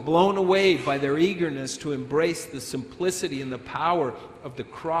 Paul was blown away by their eagerness to embrace the simplicity and the power of the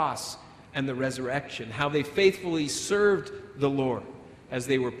cross and the resurrection, how they faithfully served the Lord as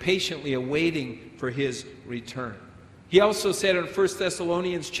they were patiently awaiting for his return. He also said in 1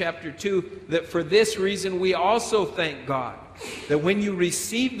 Thessalonians chapter 2 that for this reason we also thank God, that when you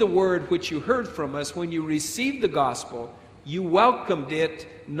received the word which you heard from us, when you received the gospel, you welcomed it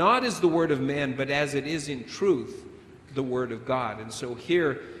not as the word of man, but as it is in truth, the word of God. And so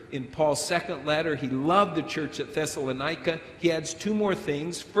here in Paul's second letter, he loved the church at Thessalonica. He adds two more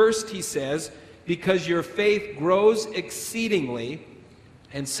things. First, he says, because your faith grows exceedingly.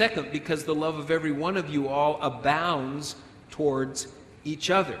 And second, because the love of every one of you all abounds towards each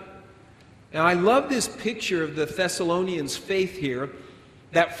other. Now, I love this picture of the Thessalonians' faith here,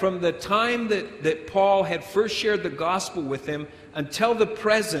 that from the time that Paul had first shared the gospel with them until the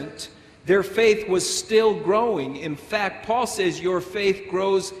present, their faith was still growing. In fact, Paul says your faith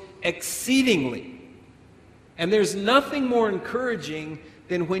grows exceedingly. And there's nothing more encouraging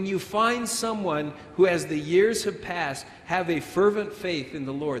than when you find someone who, as the years have passed, have a fervent faith in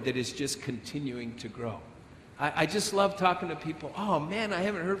the Lord that is just continuing to grow. I just love talking to people. Oh, man, I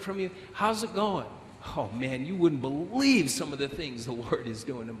haven't heard from you. How's it going? Oh, man, you wouldn't believe some of the things the Lord is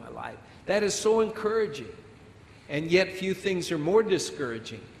doing in my life. That is so encouraging. And yet few things are more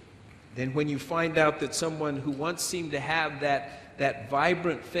discouraging than when you find out that someone who once seemed to have that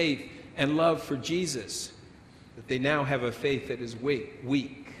vibrant faith and love for Jesus, that they now have a faith that is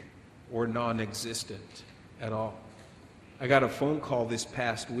weak or non-existent at all. I got a phone call this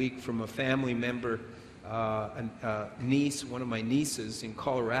past week from a family member, a niece, one of my nieces in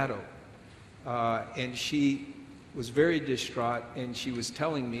Colorado, and she was very distraught, and she was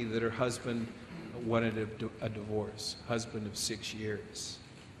telling me that her husband wanted a divorce, husband of 6 years.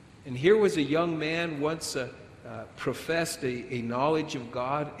 And here was a young man once professed a knowledge of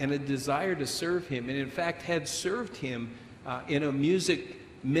God and a desire to serve him, and in fact had served him in a music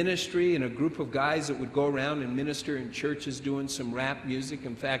ministry and a group of guys that would go around and minister in churches doing some rap music.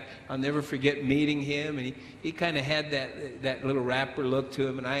 In fact, I'll never forget meeting him, and he kind of had that little rapper look to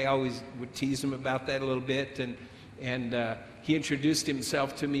him, and I always would tease him about that a little bit, and he introduced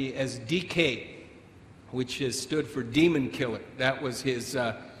himself to me as DK, which stood for Demon Killer. That was his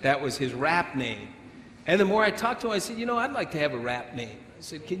rap name. And the more I talked to him, I said, I'd like to have a rap name. I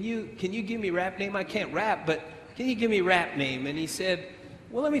said, can you give me a rap name? I can't rap, but can you give me a rap name? And he said,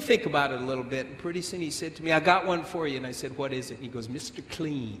 well, let me think about it a little bit. And pretty soon he said to me, I got one for you. And I said, what is it? And he goes, Mr.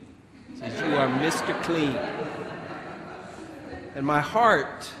 Clean. He says, you are Mr. Clean. And my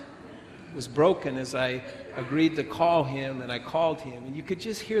heart was broken as I agreed to call him, and I called him, and you could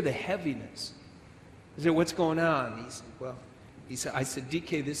just hear the heaviness. I said, what's going on? He said, I said,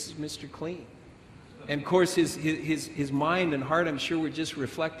 DK, this is Mr. Clean. And of course, his mind and heart, I'm sure, were just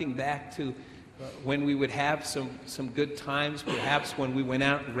reflecting back to when we would have some good times, perhaps when we went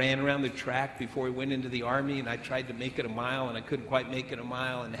out and ran around the track before we went into the Army, and I tried to make it a mile, and I couldn't quite make it a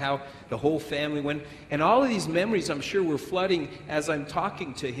mile, and how the whole family went. And all of these memories, I'm sure, were flooding as I'm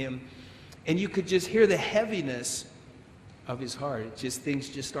talking to him, and you could just hear the heaviness of his heart. Things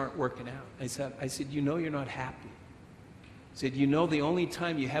just aren't working out. I said, you're not happy. I said, the only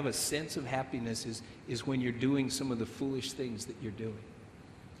time you have a sense of happiness is when you're doing some of the foolish things that you're doing.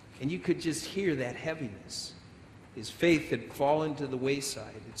 And you could just hear that heaviness. His faith had fallen to the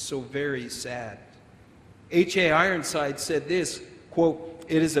wayside. It's so very sad. H.A. Ironside said this, quote,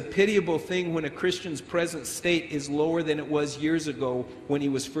 it is a pitiable thing when a Christian's present state is lower than it was years ago when he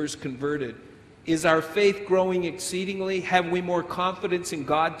was first converted. Is our faith growing exceedingly? Have we more confidence in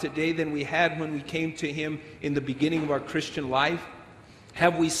God today than we had when we came to Him in the beginning of our Christian life?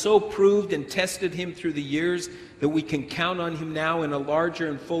 Have we so proved and tested Him through the years that we can count on Him now in a larger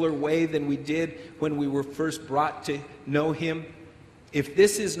and fuller way than we did when we were first brought to know Him? If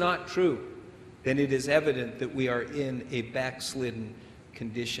this is not true, then it is evident that we are in a backslidden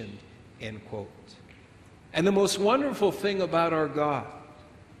condition, end quote. And the most wonderful thing about our God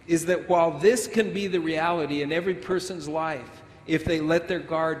is that while this can be the reality in every person's life, if they let their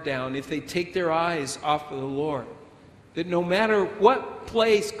guard down, if they take their eyes off of the Lord, that no matter what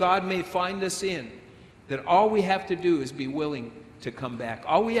place God may find us in, that all we have to do is be willing to come back.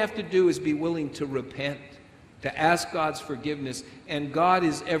 All we have to do is be willing to repent, to ask God's forgiveness, and God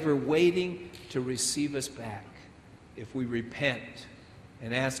is ever waiting to receive us back if we repent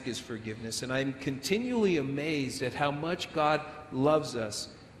and ask His forgiveness. And I'm continually amazed at how much God loves us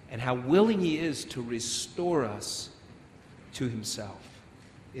and how willing He is to restore us to Himself.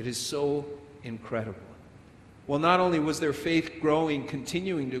 It is so incredible. Well, not only was their faith growing,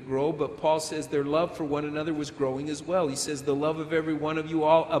 continuing to grow, but Paul says their love for one another was growing as well. He says the love of every one of you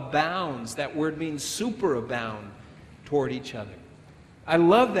all abounds. That word means superabound toward each other. I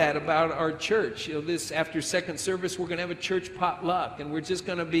love that about our church. You know, this after second service, we're going to have a church potluck, and we're just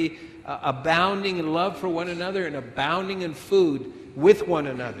going to be abounding in love for one another and abounding in food with one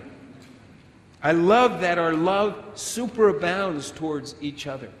another. I love that our love superabounds towards each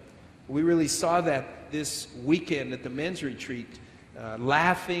other. We really saw that this weekend at the men's retreat,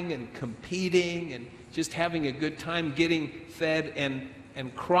 laughing and competing and just having a good time, getting fed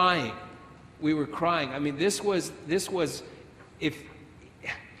and crying. We were crying. I mean, this was if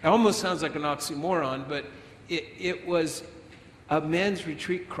it almost sounds like an oxymoron, but it was a men's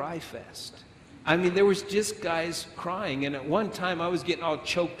retreat cry fest. I mean, there was just guys crying, and at one time I was getting all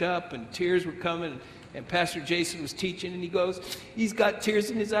choked up and tears were coming, and Pastor Jason was teaching, and he's got tears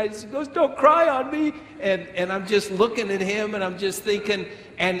in his eyes. He goes, "Don't cry on me." And I'm just looking at him, and I'm just thinking,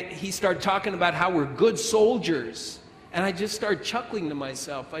 and he started talking about how we're good soldiers. And I just started chuckling to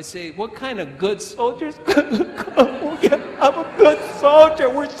myself. I say, "What kind of good soldiers?" I'm a good soldier.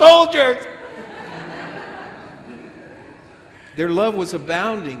 We're soldiers. Their love was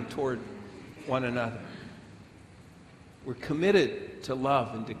abounding toward one another. We're committed to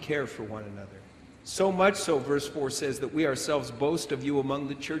love and to care for one another. So much so, verse 4 says, that we ourselves boast of you among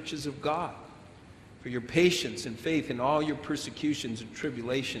the churches of God, for your patience and faith in all your persecutions and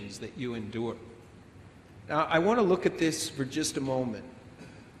tribulations that you endure. Now, I want to look at this for just a moment,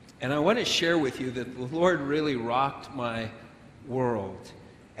 and I want to share with you that the Lord really rocked my world.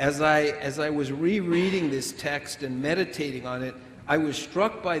 As I was rereading this text and meditating on it, I was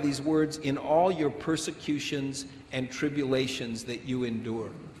struck by these words, "in all your persecutions and tribulations that you endure."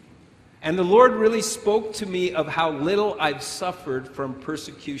 And the Lord really spoke to me of how little I've suffered from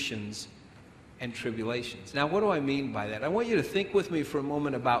persecutions and tribulations. Now, what do I mean by that? I want you to think with me for a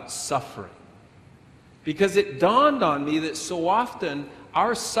moment about suffering. Because it dawned on me that so often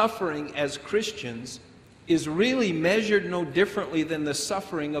our suffering as Christians is really measured no differently than the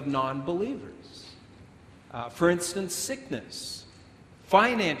suffering of non-believers. For instance, sickness,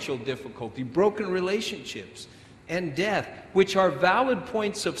 financial difficulty, broken relationships, and death, which are valid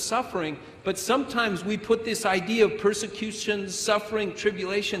points of suffering, but sometimes we put this idea of persecutions, suffering,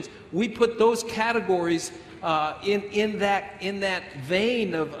 tribulations, we put those categories in that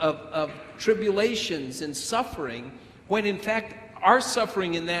vein of tribulations and suffering, when in fact our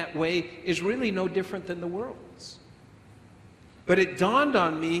suffering in that way is really no different than the world's. But it dawned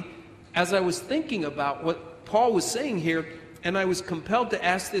on me as I was thinking about what Paul was saying here, and I was compelled to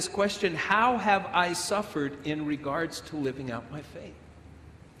ask this question: how have I suffered in regards to living out my faith?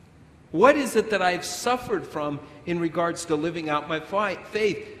 What is it that I've suffered from in regards to living out my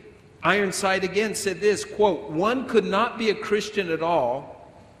faith? Ironside again said this, quote, "One could not be a Christian at all,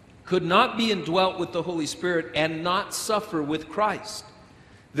 could not be indwelt with the Holy Spirit, and not suffer with Christ.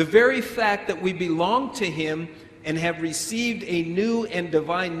 The very fact that we belong to Him and have received a new and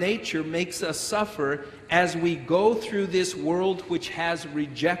divine nature makes us suffer as we go through this world which has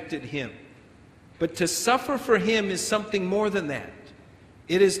rejected Him. But to suffer for Him is something more than that.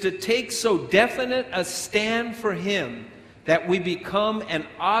 It is to take so definite a stand for Him that we become an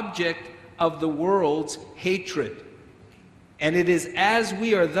object of the world's hatred. And it is as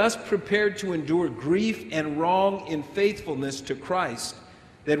we are thus prepared to endure grief and wrong in faithfulness to Christ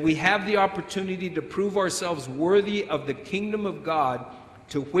that we have the opportunity to prove ourselves worthy of the kingdom of God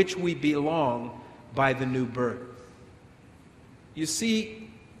to which we belong by the new birth." You see,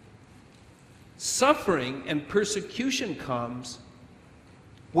 suffering and persecution comes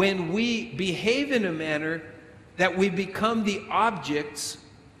when we behave in a manner that we become the objects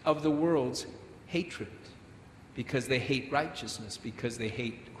of the world's hatred, because they hate righteousness, because they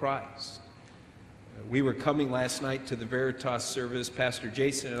hate Christ. We were coming last night to the Veritas service. Pastor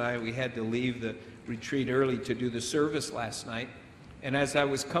Jason and I, we had to leave the retreat early to do the service last night. And as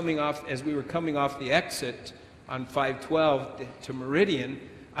we were coming off the exit on 512 to Meridian,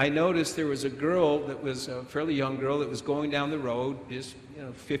 I noticed there was a girl that was a fairly young girl that was going down the road, just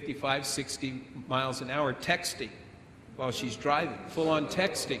 55, 60 miles an hour, texting while she's driving, full-on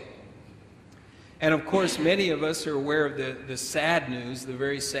texting. And of course, many of us are aware of the sad news, the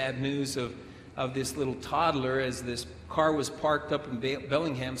very sad news of this little toddler, as this car was parked up in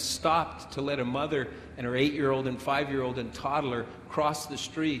Bellingham, stopped to let a mother and her 8-year-old and 5-year-old and toddler cross the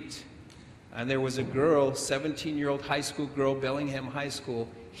street. And there was a girl, 17-year-old high school girl, Bellingham High School,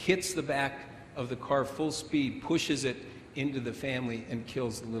 hits the back of the car full speed, pushes it into the family, and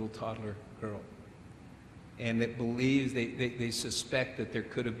kills the little toddler girl. And it believes, they suspect that there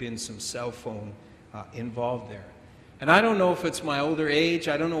could have been some cell phone involved there. And I don't know if it's my older age,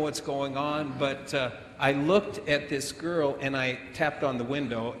 I don't know what's going on, but I looked at this girl and I tapped on the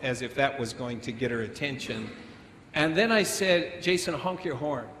window as if that was going to get her attention. And then I said, Jason, honk your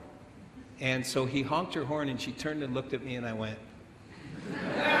horn. And so he honked her horn, and she turned and looked at me, and I went.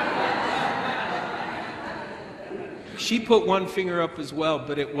 She put one finger up as well,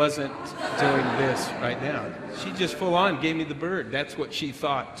 but it wasn't doing this right now. She just full on gave me the bird. That's what she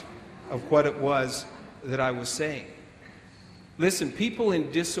thought of what it was that I was saying. Listen, people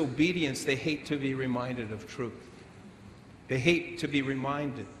in disobedience, they hate to be reminded of truth. They hate to be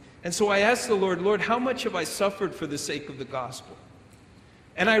reminded. And so I asked the Lord, Lord, how much have I suffered for the sake of the gospel?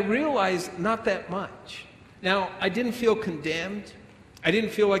 And I realized not that much. Now, I didn't feel condemned. I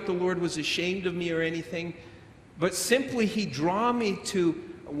didn't feel like the Lord was ashamed of me or anything. But simply he drew me to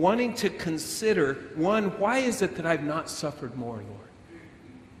wanting to consider, one, why is it that I've not suffered more, Lord?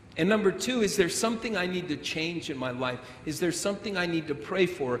 And number two, is there something I need to change in my life? Is there something I need to pray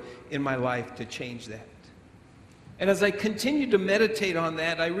for in my life to change that? And as I continued to meditate on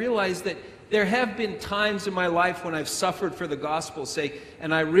that, I realized that there have been times in my life when I've suffered for the gospel's sake,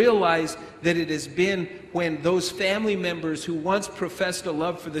 and I realized that it has been when those family members who once professed a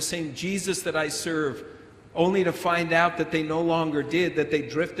love for the same Jesus that I serve, only to find out that they no longer did, that they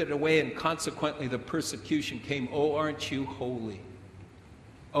drifted away, and consequently the persecution came. Oh, aren't you holy?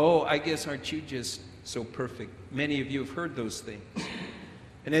 Oh, I guess aren't you just so perfect? Many of you have heard those things.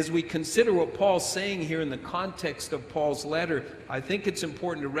 And as we consider what Paul's saying here in the context of Paul's letter, I think it's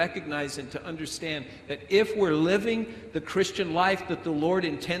important to recognize and to understand that if we're living the Christian life that the Lord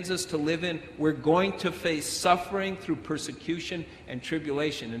intends us to live in, we're going to face suffering through persecution and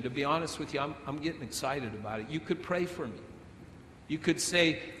tribulation. And to be honest with you, I'm getting excited about it. You could pray for me. You could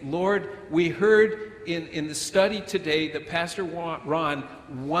say, Lord, we heard in the study today that Pastor Ron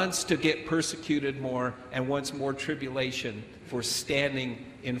wants to get persecuted more and wants more tribulation for standing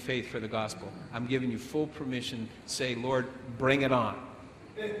in faith for the gospel. I'm giving you full permission to say, Lord, bring it on.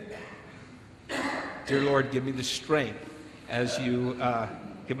 Dear Lord, give me the strength as you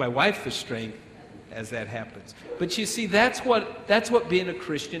give my wife the strength as that happens. But you see, that's what being a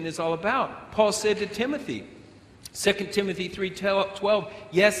Christian is all about. Paul said to Timothy, 2 Timothy 3:12,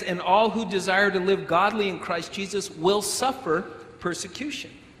 yes, and all who desire to live godly in Christ Jesus will suffer persecution.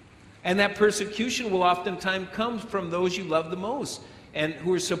 And that persecution will oftentimes come from those you love the most and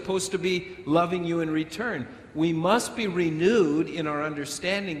who are supposed to be loving you in return. We must be renewed in our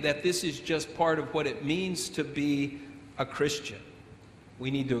understanding that this is just part of what it means to be a Christian.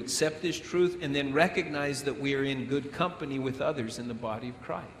 We need to accept this truth and then recognize that we are in good company with others in the body of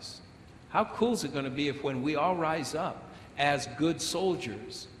Christ. How cool is it going to be if when we all rise up as good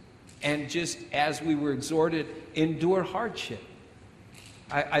soldiers and just as we were exhorted, endure hardship?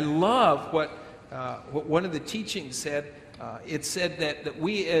 I love what one of the teachings said. It said that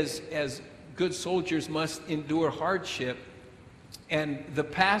we as good soldiers must endure hardship. And the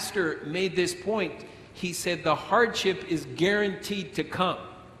pastor made this point. He said the hardship is guaranteed to come.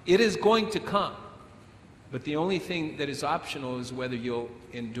 It is going to come. But the only thing that is optional is whether you'll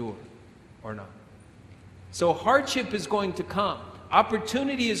endure or not. So hardship is going to come.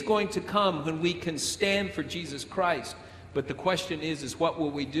 Opportunity is going to come when we can stand for Jesus Christ. But the question is what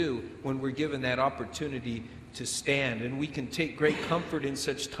will we do when we're given that opportunity to stand? And we can take great comfort in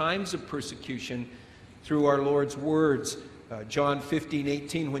such times of persecution through our Lord's words. John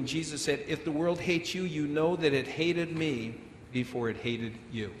 15:18, when Jesus said, if the world hates you, you know that it hated me before it hated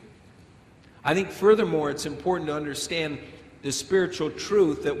you. I think furthermore, it's important to understand the spiritual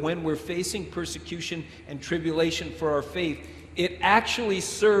truth that when we're facing persecution and tribulation for our faith, it actually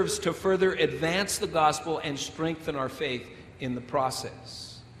serves to further advance the gospel and strengthen our faith in the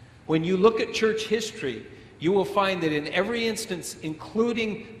process. When you look at church history, you will find that in every instance,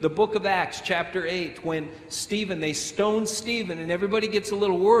 including the book of Acts, chapter 8, when they stoned Stephen, and everybody gets a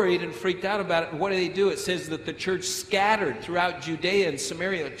little worried and freaked out about it. And what do? It says that the church scattered throughout Judea and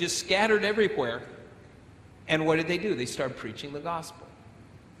Samaria, just scattered everywhere. And what did? They started preaching the gospel.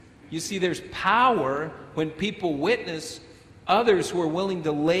 You see, there's power when people witness others who are willing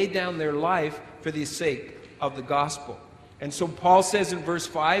to lay down their life for the sake of the gospel. And so Paul says in verse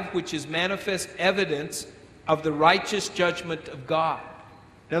 5, which is manifest evidence of the righteous judgment of God.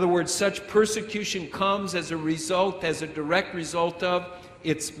 In other words, such persecution comes as a direct result of,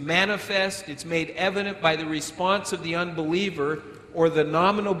 it's manifest, it's made evident by the response of the unbeliever or the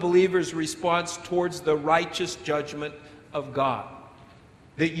nominal believer's response towards the righteous judgment of God.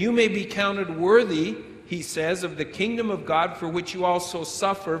 That you may be counted worthy, he says, of the kingdom of God for which you also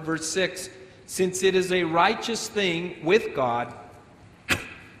suffer, verse 6, since it is a righteous thing with God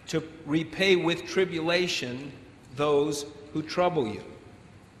to repay with tribulation those who trouble you.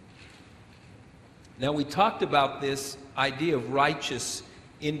 Now we talked about this idea of righteous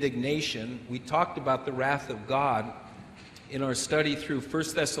indignation. We talked about the wrath of God in our study through 1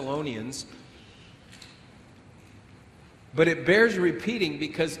 Thessalonians. But it bears repeating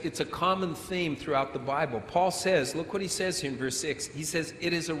because it's a common theme throughout the Bible. Paul says, look what he says here in verse 6. He says,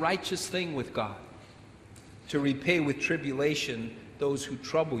 it is a righteous thing with God to repay with tribulation those who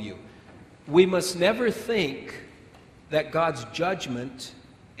trouble you. We must never think that God's judgment,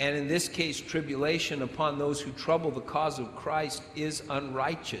 and in this case tribulation upon those who trouble the cause of Christ, is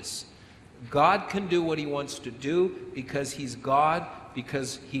unrighteous. God can do what he wants to do because he's God,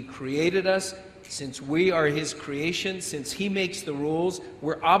 because he created us. Since we are his creation, since he makes the rules,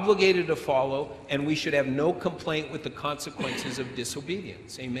 we're obligated to follow, and we should have no complaint with the consequences of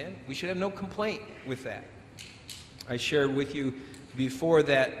disobedience. Amen? We should have no complaint with that. I shared with you before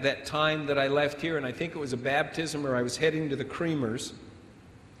that time that I left here, and I think it was a baptism, or I was heading to the Creamers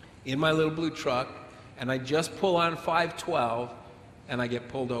in my little blue truck, and I just pull on 512, and I get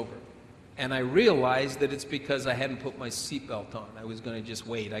pulled over. And I realized that it's because I hadn't put my seatbelt on. I was going to just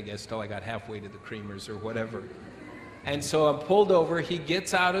wait, I guess, till I got halfway to the Creamers or whatever. And so I'm pulled over. He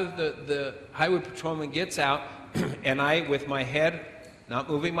gets out of the highway patrolman gets out, and I, with my head, not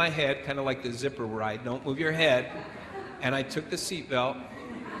moving my head, kind of like the zipper ride, don't move your head, and I took the seatbelt,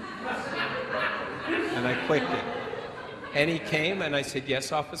 and I clicked it. And he came, and I said,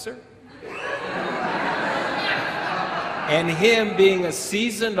 yes, officer? And him, being a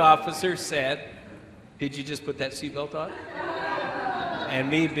seasoned officer, said, did you just put that seatbelt on? And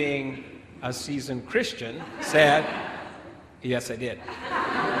me, being a seasoned Christian, said, yes, I did.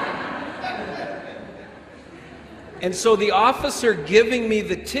 And so the officer giving me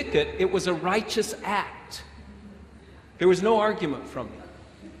the ticket, it was a righteous act. There was no argument from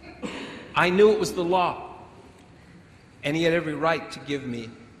me. I knew it was the law. And he had every right to give me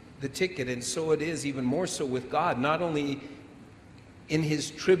the ticket, and so it is even more so with God. Not only in his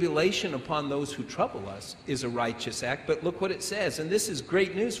tribulation upon those who trouble us is a righteous act, but look what it says, and this is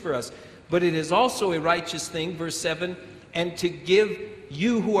great news for us. But it is also a righteous thing, verse 7, and to give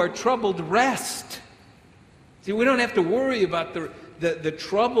you who are troubled rest. See, we don't have to worry about the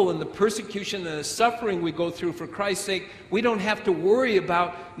trouble and the persecution and the suffering we go through for Christ's sake. We don't have to worry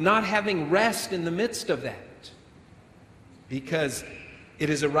about not having rest in the midst of that, because it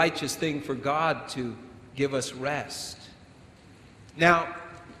is a righteous thing for God to give us rest. Now,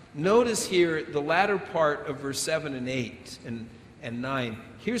 notice here the latter part of verse 7 and 8 and 9.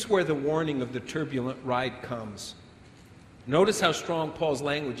 Here's where the warning of the turbulent ride comes. Notice how strong Paul's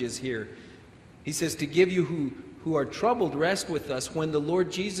language is here. He says, to give you who are troubled rest with us when the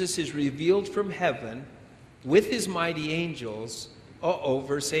Lord Jesus is revealed from heaven with his mighty angels,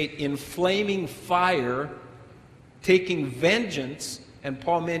 verse 8, in flaming fire, taking vengeance. And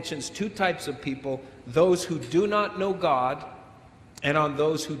Paul mentions two types of people, those who do not know God and on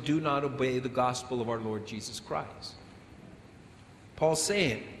those who do not obey the gospel of our Lord Jesus Christ. Paul's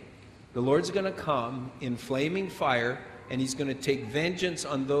saying the Lord's going to come in flaming fire, and he's going to take vengeance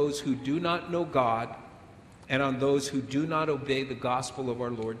on those who do not know God and on those who do not obey the gospel of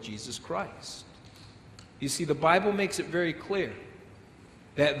our Lord Jesus Christ. You see, the Bible makes it very clear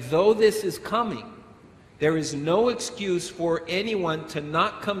that though this is coming, there is no excuse for anyone to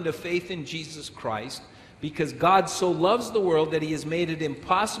not come to faith in Jesus Christ, because God so loves the world that he has made it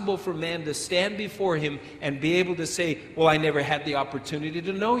impossible for man to stand before him and be able to say, well, I never had the opportunity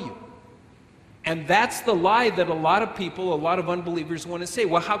to know you. And that's the lie that a lot of people, a lot of unbelievers want to say.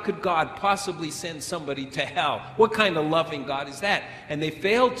 Well, how could God possibly send somebody to hell? What kind of loving God is that? And they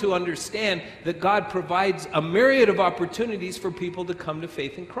fail to understand that God provides a myriad of opportunities for people to come to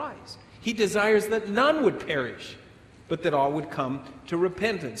faith in Christ. He desires that none would perish, but that all would come to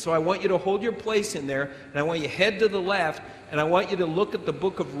repentance. So I want you to hold your place in there, and I want you to head to the left, and I want you to look at the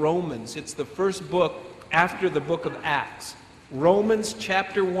book of Romans. It's the first book after the book of Acts. Romans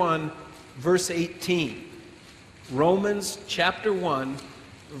chapter 1, verse 18. Romans chapter 1,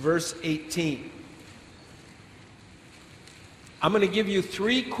 verse 18. I'm going to give you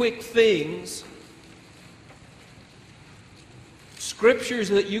three quick things, scriptures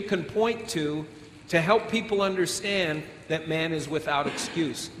that you can point to help people understand that man is without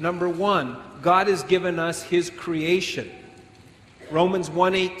excuse. Number one, God has given us his creation. Romans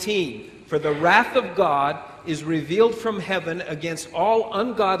 1:18, for the wrath of God is revealed from heaven against all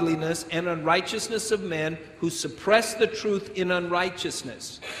ungodliness and unrighteousness of men who suppress the truth in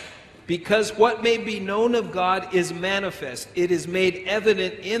unrighteousness. Because what may be known of God is manifest. It is made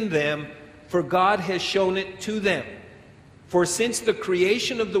evident in them, for God has shown it to them. For since the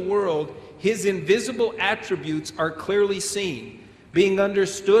creation of the world, his invisible attributes are clearly seen, being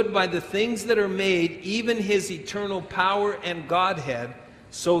understood by the things that are made, even his eternal power and Godhead,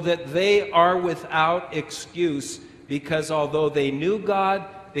 so that they are without excuse, because although they knew God,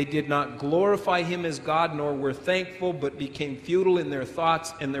 they did not glorify him as God, nor were thankful, but became futile in their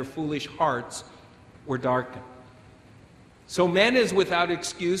thoughts, and their foolish hearts were darkened. So man is without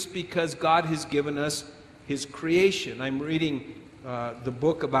excuse because God has given us his creation. I'm reading the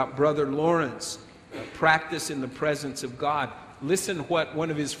book about Brother Lawrence, Practice in the Presence of God. Listen what one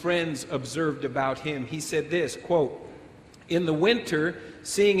of his friends observed about him. He said this, quote, "In the winter,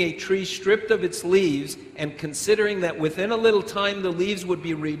 seeing a tree stripped of its leaves and considering that within a little time the leaves would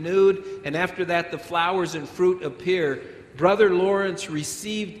be renewed and after that the flowers and fruit appear, Brother Lawrence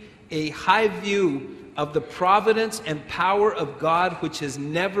received a high view of the providence and power of God which has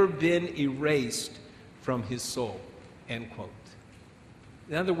never been erased from his soul." End quote.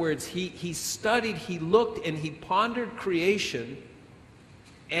 In other words, he studied, he looked, and he pondered creation,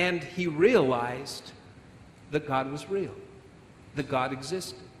 and he realized that God was real, that God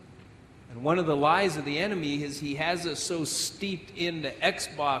existed. And one of the lies of the enemy is he has us so steeped into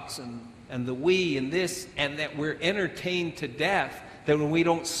Xbox and the Wii and this, and that we're entertained to death, that when we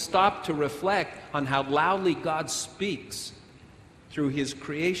don't stop to reflect on how loudly God speaks through his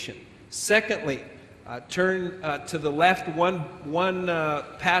creation. Secondly, turn to the left one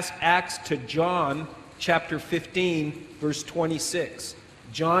past Acts to John chapter 15, verse 26.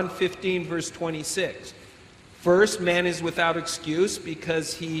 John 15, verse 26. First, man is without excuse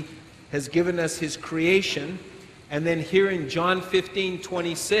because he has given us his creation. And then here in John 15,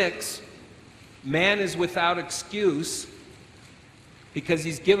 26, man is without excuse because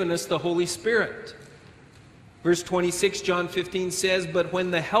he's given us the Holy Spirit. Verse 26, John 15 says, "But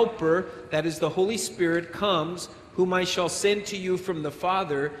when the Helper, that is the Holy Spirit, comes, whom I shall send to you from the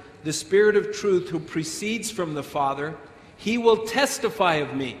Father, the Spirit of truth who proceeds from the Father, he will testify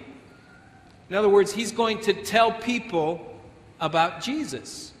of me." In other words, he's going to tell people about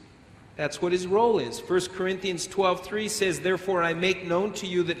Jesus. That's what his role is. 1 Corinthians 12:3 says, "Therefore I make known to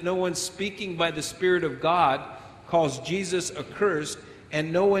you that no one speaking by the Spirit of God calls Jesus accursed,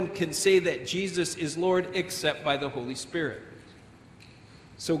 and no one can say that Jesus is Lord except by the Holy Spirit."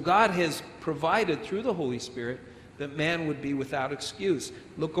 So God has provided through the Holy Spirit that man would be without excuse.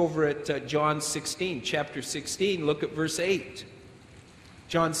 Look over at John 16, chapter 16, look at verse 8.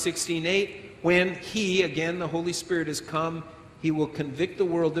 John 16:8, "When he," again the Holy Spirit has come, "he will convict the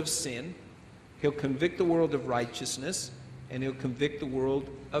world of sin, he'll convict the world of righteousness, and he'll convict the world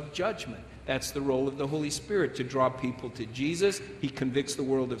of judgment." That's the role of the Holy Spirit, to draw people to Jesus. He convicts the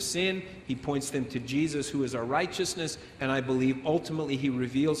world of sin. He points them to Jesus, who is our righteousness. And I believe ultimately he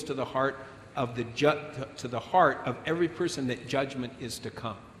reveals to the heart of every person that judgment is to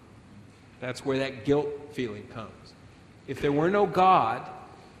come. That's where that guilt feeling comes. If there were no God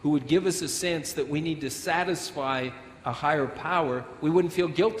who would give us a sense that we need to satisfy a higher power, we wouldn't feel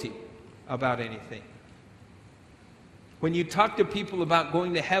guilty about anything. When you talk to people about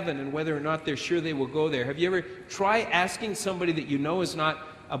going to heaven and whether or not they're sure they will go there, have you ever tried asking somebody that you know is not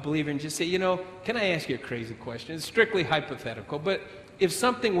a believer and just say, can I ask you a crazy question? It's strictly hypothetical, but if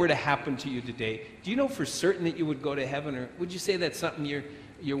something were to happen to you today, do you know for certain that you would go to heaven, or would you say that's something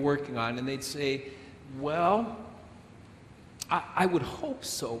you're working on? And they'd say, well, I would hope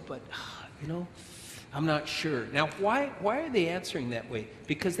so, but I'm not sure. Now, why are they answering that way?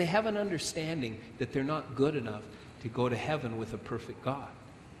 Because they have an understanding that they're not good enough to go to heaven with a perfect God.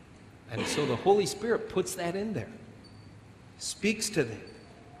 And so the Holy Spirit puts that in there, speaks to them.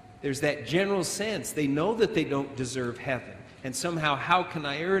 There's that general sense. They know that they don't deserve heaven. And somehow, how can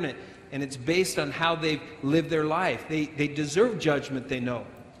I earn it? And it's based on how they've lived their life. They deserve judgment, they know.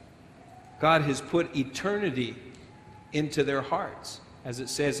 God has put eternity into their hearts, as it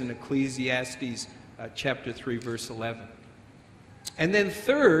says in Ecclesiastes chapter 3, verse 11. And then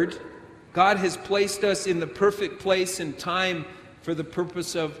third, God has placed us in the perfect place and time for the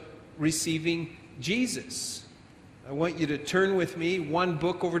purpose of receiving Jesus. I want you to turn with me one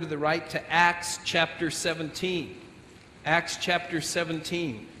book over to the right to Acts chapter 17. Acts chapter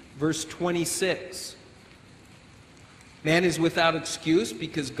 17, verse 26. Man is without excuse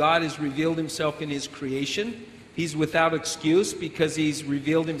because God has revealed himself in his creation. He's without excuse because he's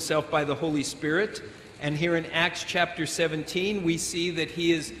revealed himself by the Holy Spirit. And here in Acts chapter 17, we see that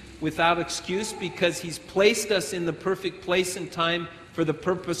he is without excuse because he's placed us in the perfect place and time for the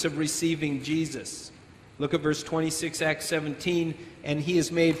purpose of receiving Jesus. Look at verse 26, Acts 17. "And he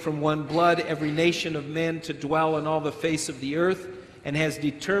has made from one blood every nation of men to dwell on all the face of the earth, and has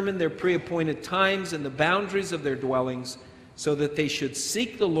determined their pre-appointed times and the boundaries of their dwellings, so that they should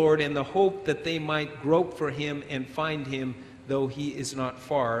seek the Lord in the hope that they might grope for him and find him, though he is not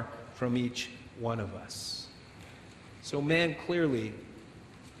far from each one of us." So man clearly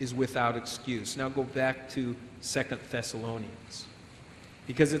is without excuse. Now go back to 2 Thessalonians.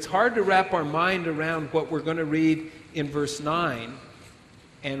 Because it's hard to wrap our mind around what we're going to read in verse 9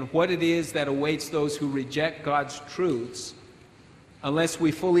 and what it is that awaits those who reject God's truths unless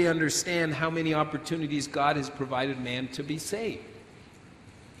we fully understand how many opportunities God has provided man to be saved.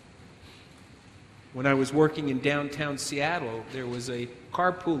 When I was working in downtown Seattle, there was a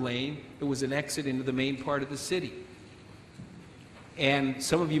carpool lane that was an exit into the main part of the city. And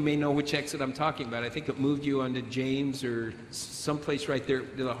some of you may know which exit I'm talking about. I think it moved you onto James or someplace right there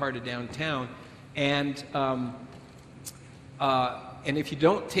in the heart of downtown. And if you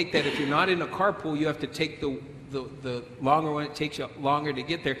don't take that, if you're not in a carpool, you have to take the longer one. It takes you longer to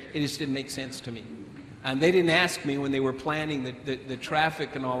get there. It just didn't make sense to me. And they didn't ask me when they were planning the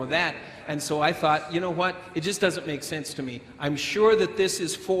traffic and all of that. And so I thought, you know what? It just doesn't make sense to me. I'm sure that this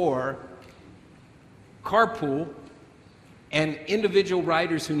is for carpool and individual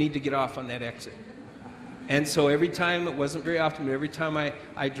riders who need to get off on that exit. And so every time, it wasn't very often, but every time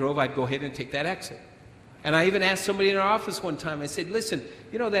I drove, I'd go ahead and take that exit. And I even asked somebody in our office one time, I said, listen,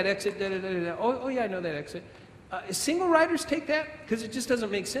 you know that exit, Oh, yeah, I know that exit. Single riders take that? Because it just doesn't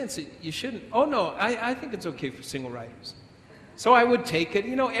make sense. You shouldn't. Oh, no, I think it's okay for single riders. So I would take it.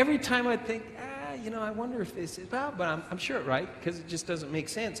 You know, every time I'd think, I wonder if this is, well, but I'm sure it right, because it just doesn't make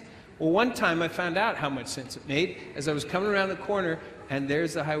sense. Well, one time I found out how much sense it made as I was coming around the corner, and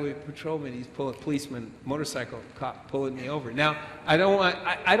there's the highway patrolman. He's policeman, motorcycle cop pulling me over. Now, I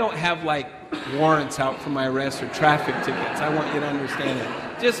don't have like warrants out for my arrest or traffic tickets. I want you to understand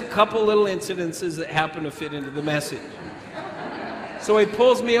that. Just a couple little incidences that happen to fit into the message. So he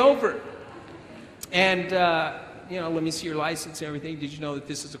pulls me over, and let me see your license and everything. Did you know that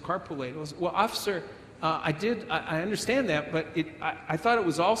this is a carpool lane? I was, well, officer, I understand that, but I thought it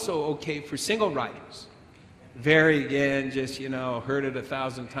was also okay for single riders. Again, just, heard it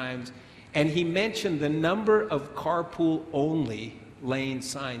 1,000 times. And he mentioned the number of carpool only lane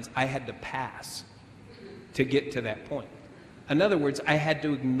signs I had to pass to get to that point. In other words, I had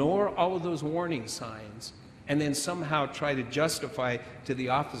to ignore all of those warning signs and then somehow try to justify to the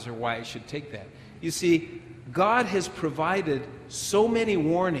officer why I should take that. You see, God has provided so many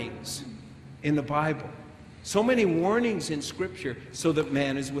warnings in the Bible, so many warnings in Scripture, so that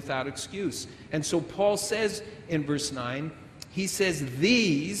man is without excuse. And so Paul says in verse 9, he says,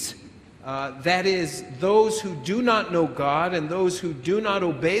 these, that is, those who do not know God and those who do not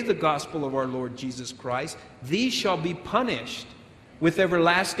obey the gospel of our Lord Jesus Christ, these shall be punished with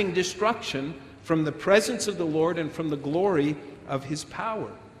everlasting destruction from the presence of the Lord and from the glory of his power.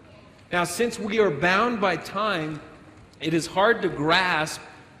 Now, since we are bound by time, it is hard to grasp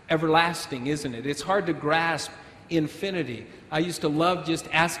everlasting, isn't it? It's hard to grasp infinity. I used to love just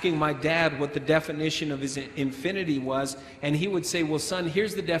asking my dad what the definition of his infinity was, and he would say, well, son,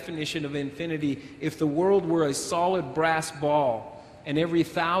 here's the definition of infinity. If the world were a solid brass ball, and every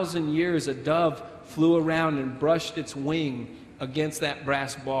 1,000 years a dove flew around and brushed its wing against that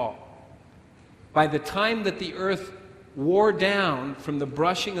brass ball, by the time that the earth wore down from the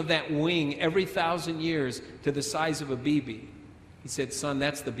brushing of that wing every 1,000 years to the size of a BB, he said, son,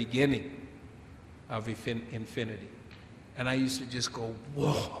 that's the beginning of infinity. And I used to just go,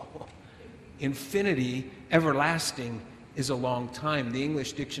 whoa. Infinity, everlasting, is a long time. The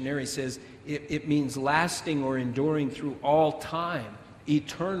English dictionary says it means lasting or enduring through all time,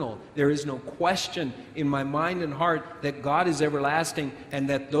 eternal. There is no question in my mind and heart that God is everlasting and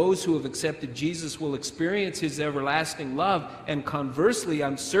that those who have accepted Jesus will experience his everlasting love. And conversely,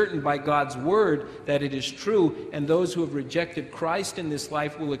 I'm certain by God's word that it is true, and those who have rejected Christ in this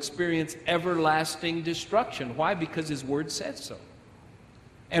life will experience everlasting destruction. Why? Because his word said so.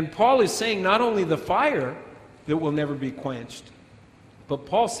 And Paul is saying not only the fire that will never be quenched, but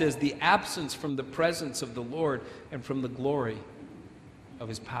Paul says the absence from the presence of the Lord and from the glory of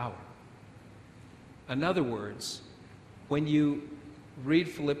his power. In other words, when you read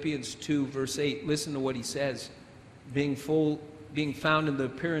Philippians 2, verse 8, listen to what he says. Being found in the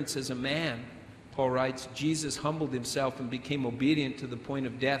appearance as a man, Paul writes, Jesus humbled himself and became obedient to the point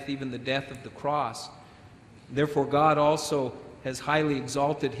of death, even the death of the cross. Therefore God also has highly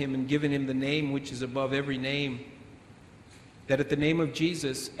exalted him and given him the name which is above every name, that at the name of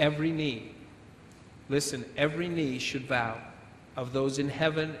Jesus every knee, listen, every knee should bow, of those in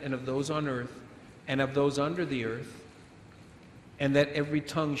heaven and of those on earth and of those under the earth, and that every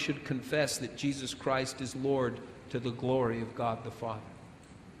tongue should confess that Jesus Christ is Lord, to the glory of God the Father.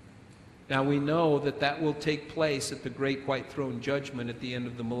 Now we know that that will take place at the great white throne judgment at the end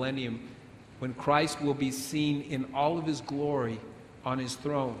of the millennium, when Christ will be seen in all of his glory on his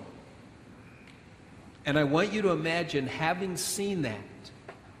throne. And I want you to imagine having seen that,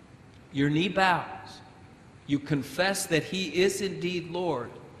 Your knee bows. You confess that he is indeed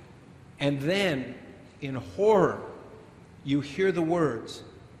Lord. And then, in horror, you hear the words,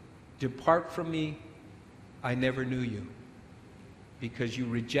 "Depart from me, I never knew you, because you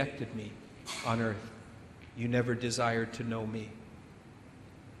rejected me on earth. You never desired to know me."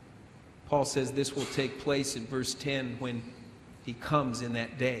 Paul says this will take place in verse 10 when he comes in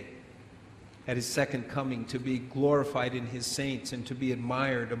that day, at his second coming, to be glorified in his saints and to be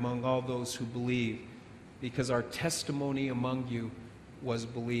admired among all those who believe, because our testimony among you was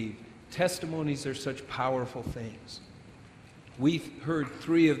believed. Testimonies are such powerful things. We've heard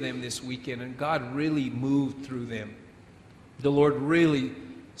 3 of them this weekend, and God really moved through them. The Lord really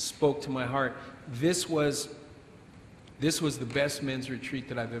spoke to my heart. This was the best men's retreat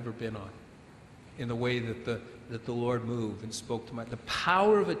that I've ever been on, in the way that the Lord moved and spoke to the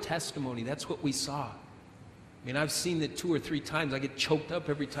power of a testimony. That's what we saw. I mean, I've seen it 2 or 3 times. I get choked up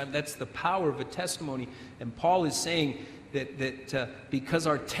every time. That's the power of a testimony. And Paul is saying that because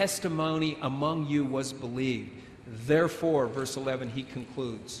our testimony among you was believed, therefore, verse 11, he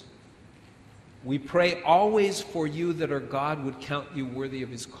concludes, we pray always for you that our God would count you worthy of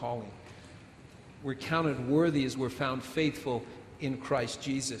his calling. We're counted worthy as we're found faithful in Christ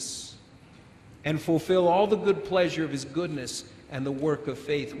Jesus, and fulfill all the good pleasure of his goodness and the work of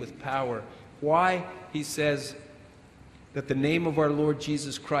faith with power. Why? He says that the name of our Lord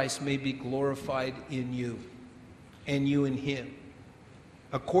Jesus Christ may be glorified in you, and you in him,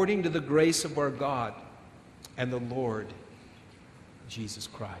 according to the grace of our God and the Lord Jesus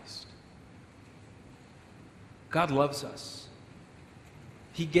Christ. God loves us.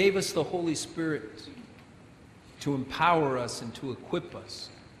 He gave us the Holy Spirit to empower us and to equip us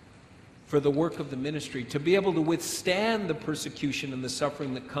for the work of the ministry, to be able to withstand the persecution and the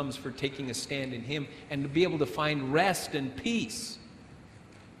suffering that comes for taking a stand in him, and to be able to find rest and peace.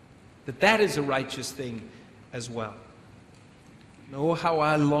 That is a righteous thing as well. Oh, how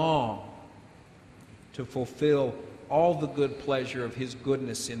I long to fulfill all the good pleasure of his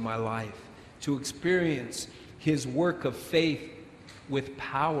goodness in my life, to experience his work of faith with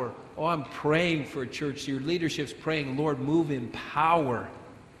power. Oh, I'm praying for a church. Your leadership's praying, Lord, move in power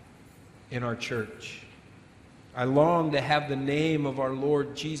in our church. I long to have the name of our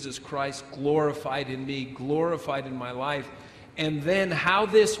Lord Jesus Christ glorified in me, glorified in my life. And then how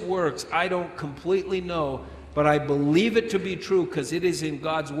this works, I don't completely know, but I believe it to be true because it is in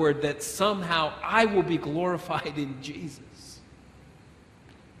God's word that somehow I will be glorified in Jesus.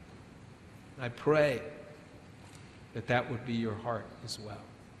 I pray that that would be your heart as well.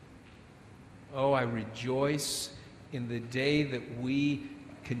 Oh, I rejoice in the day that we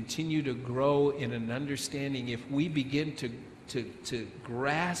continue to grow in an understanding. If we begin to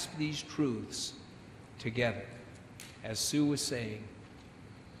grasp these truths together, as Sue was saying,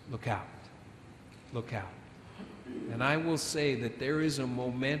 look out, look out. And I will say that there is a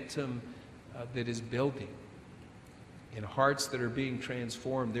momentum that is building in hearts that are being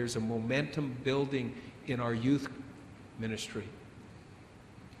transformed. There's a momentum building in our youth ministry.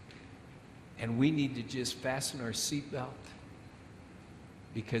 And we need to just fasten our seatbelt,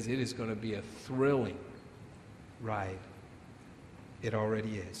 because it is going to be a thrilling ride. It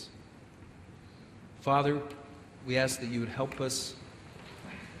already is. Father, we ask that you would help us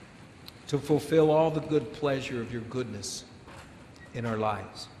to fulfill all the good pleasure of your goodness in our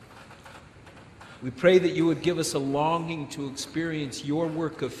lives. We pray that you would give us a longing to experience your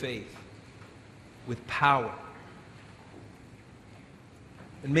work of faith with power.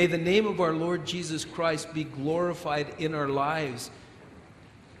 And may the name of our Lord Jesus Christ be glorified in our lives,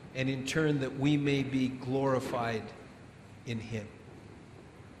 and in turn that we may be glorified in him.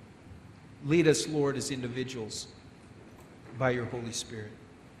 Lead us, Lord, as individuals by your Holy Spirit.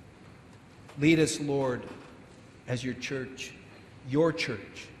 Lead us, Lord, as your church, your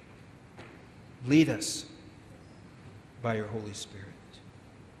church. Lead us by your Holy Spirit.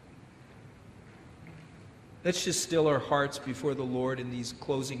 Let's just still our hearts before the Lord in these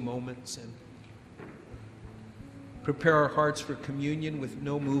closing moments and prepare our hearts for communion with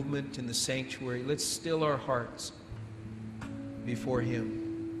no movement in the sanctuary. Let's still our hearts before him.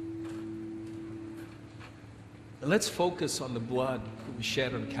 And let's focus on the blood that was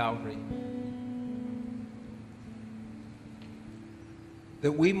shed on Calvary,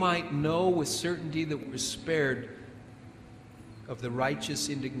 that we might know with certainty that we're spared of the righteous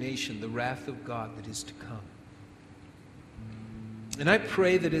indignation, the wrath of God that is to come. And I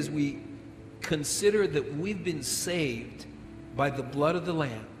pray that as we consider that we've been saved by the blood of the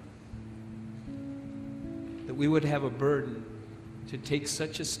Lamb, that we would have a burden to take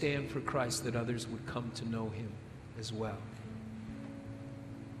such a stand for Christ that others would come to know him as well.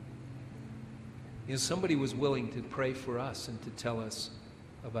 You know, somebody was willing to pray for us and to tell us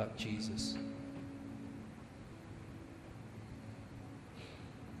about Jesus.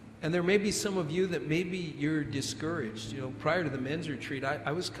 And there may be some of you that maybe you're discouraged. You know, prior to the men's retreat,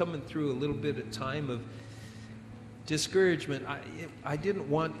 I was coming through a little bit of time of discouragement. I didn't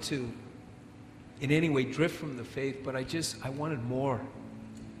want to in any way drift from the faith, but I wanted more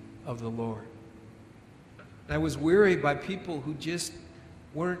of the Lord. And I was weary by people who just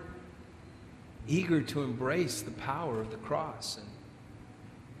weren't eager to embrace the power of the cross. And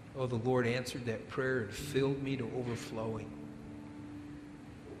oh, the Lord answered that prayer and filled me to overflowing.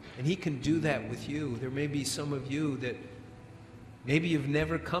 And He can do that with you. There may be some of you that maybe you've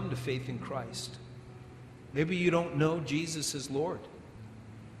never come to faith in Christ. Maybe you don't know Jesus as Lord.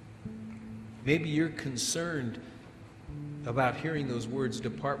 Maybe you're concerned about hearing those words,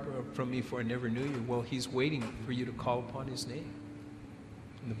 "Depart from me, for I never knew you." Well, He's waiting for you to call upon His name.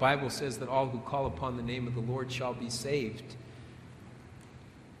 And the Bible says that all who call upon the name of the Lord shall be saved.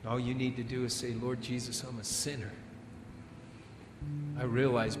 All you need to do is say, "Lord Jesus, I'm a sinner. I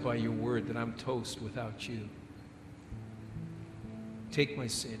realize by your word that I'm toast without you. Take my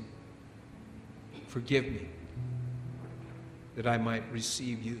sin. Forgive me, that I might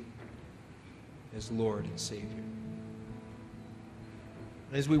receive you as Lord and Savior."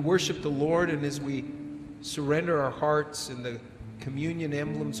 As we worship the Lord and as we surrender our hearts and the communion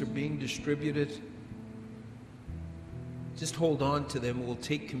emblems are being distributed, just hold on to them. We'll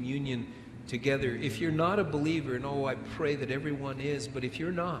take communion together. If you're not a believer, and oh, I pray that everyone is, but if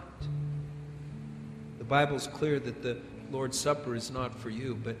you're not, the Bible's clear that the Lord's Supper is not for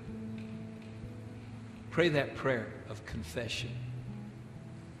you, but pray that prayer of confession.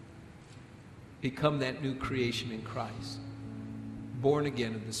 Become that new creation in Christ, born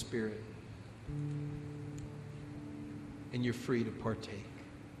again of the Spirit, and you're free to partake.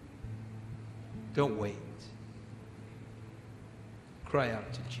 Don't wait. Cry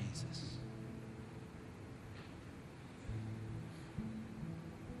out to Jesus.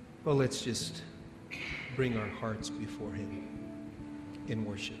 Well, let's just bring our hearts before Him in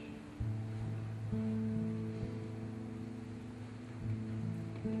worship.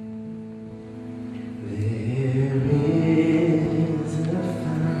 There is a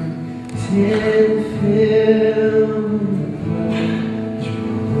fountain filled with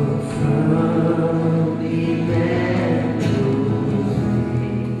joy from Emmanuel's veins,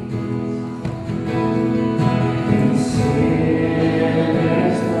 and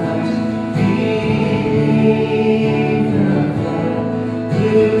sinners lost beneath the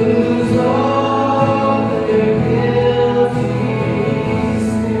blood.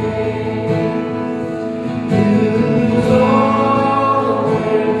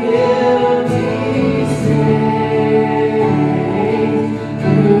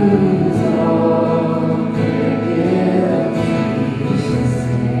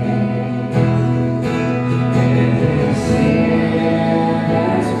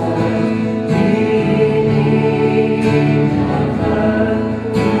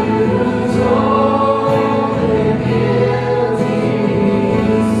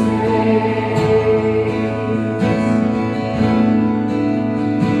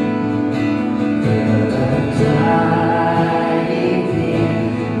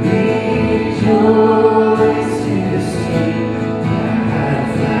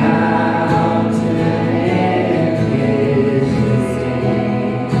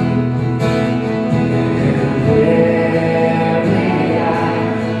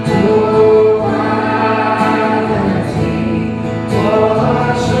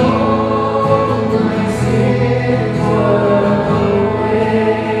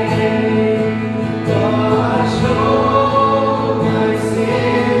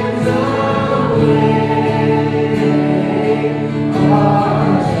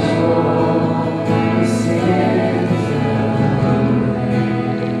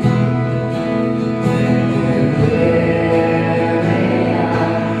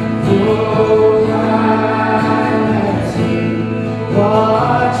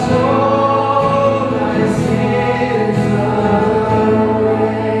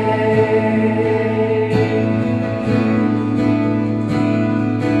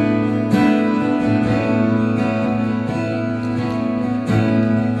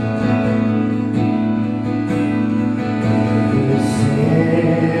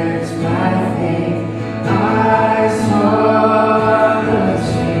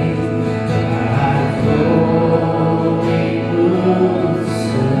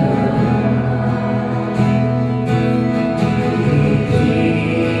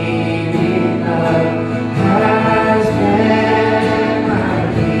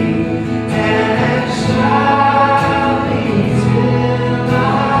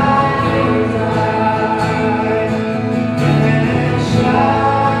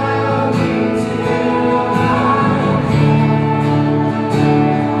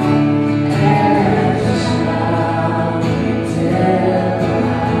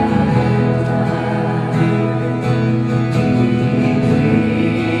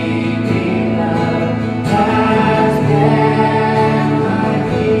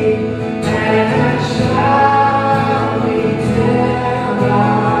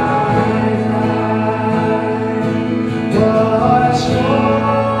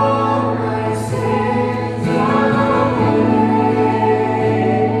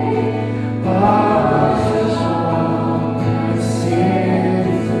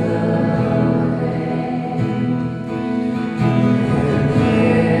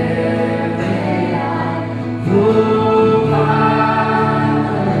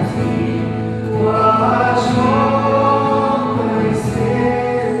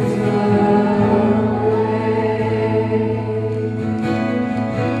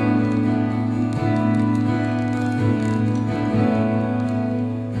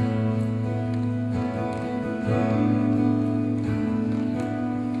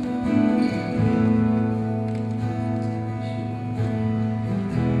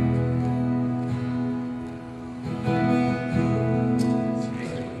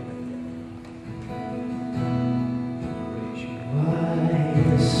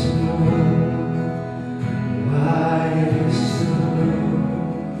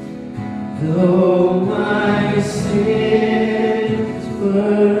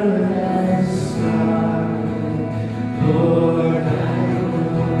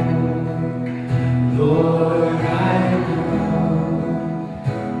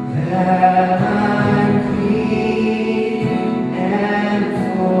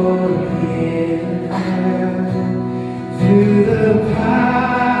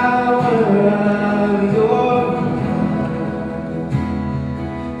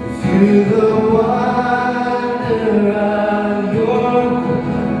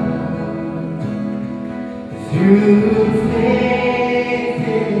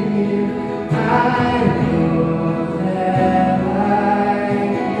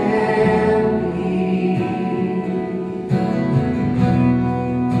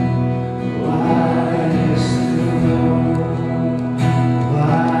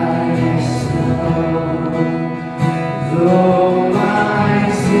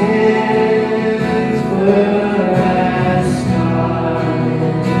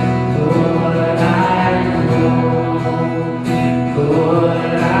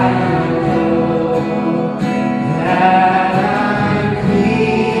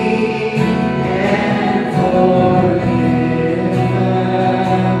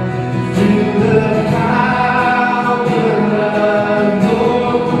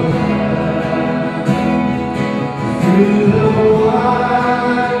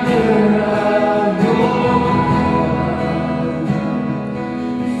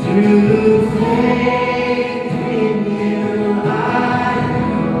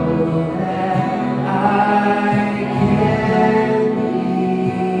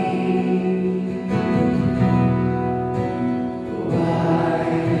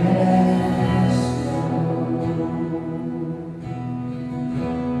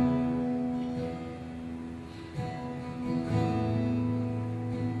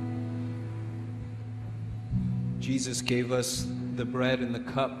 Jesus gave us the bread and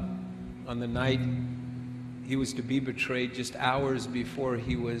the cup on the night he was to be betrayed, just hours before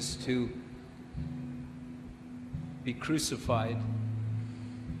he was to be crucified,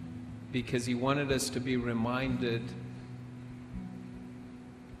 because he wanted us to be reminded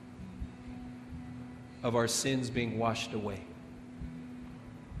of our sins being washed away.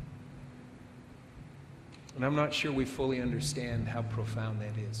 And I'm not sure we fully understand how profound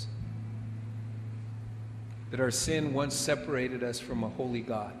that is. That our sin once separated us from a holy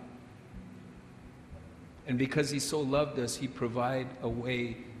God. And because he so loved us, he provided a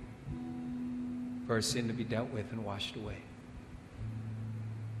way for our sin to be dealt with and washed away.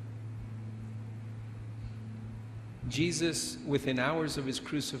 Jesus, within hours of his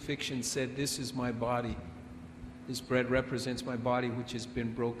crucifixion, said, "This is my body. This bread represents my body, which has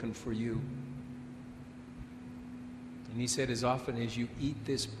been broken for you." And he said, "As often as you eat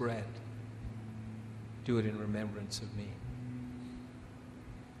this bread, do it in remembrance of me."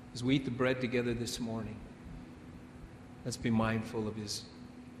 As we eat the bread together this morning, let's be mindful of his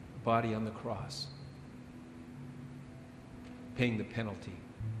body on the cross, paying the penalty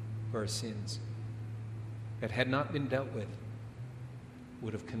for our sins that had not been dealt with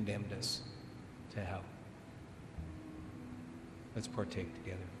would have condemned us to hell. Let's partake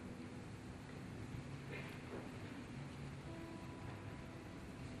together.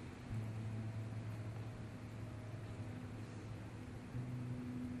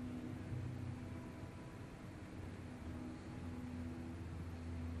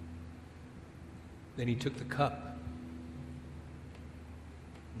 Then he took the cup,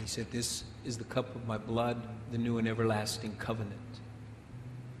 and he said, "This is the cup of my blood, the new and everlasting covenant."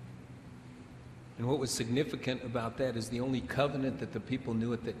 And what was significant about that is the only covenant that the people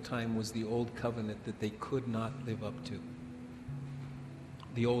knew at that time was the old covenant that they could not live up to.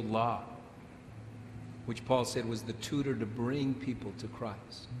 The old law, which Paul said was the tutor to bring people to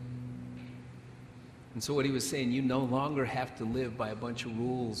Christ. And so what he was saying, you no longer have to live by a bunch of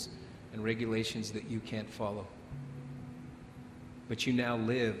rules and regulations that you can't follow. But you now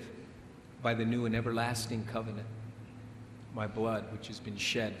live by the new and everlasting covenant, my blood, which has been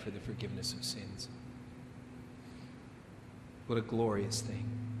shed for the forgiveness of sins. What a glorious thing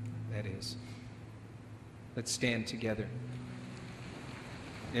that is. Let's stand together.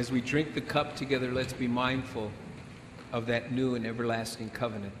 As we drink the cup together, let's be mindful of that new and everlasting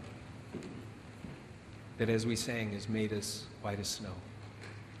covenant that, as we sang, has made us white as snow.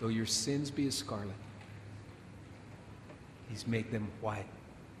 Though your sins be as scarlet, he's made them white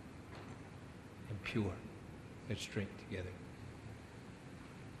and pure. Let's drink together.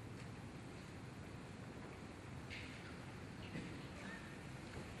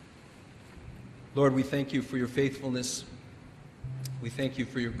 Lord, we thank you for your faithfulness. We thank you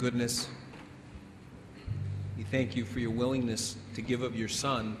for your goodness. We thank you for your willingness to give of your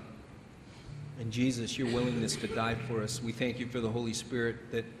Son. And Jesus, your willingness to die for us. We thank you for the Holy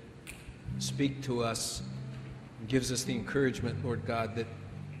Spirit that speaks to us and gives us the encouragement, Lord God, that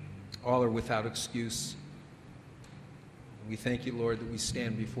all are without excuse. And we thank you, Lord, that we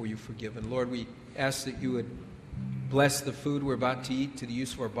stand before you forgiven. Lord, we ask that you would bless the food we're about to eat to the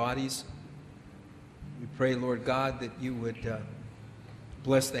use of our bodies. We pray, Lord God, that you would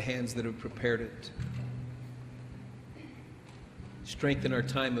bless the hands that have prepared it. Strengthen our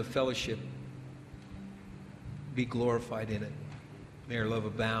time of fellowship. Be glorified in it. May our love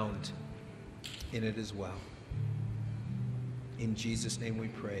abound in it as well. In Jesus' name we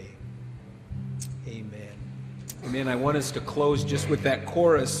pray. Amen. Amen. I want us to close just with that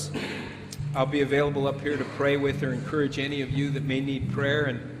chorus. I'll be available up here to pray with or encourage any of you that may need prayer.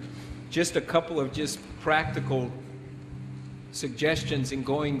 And just a couple of just practical suggestions in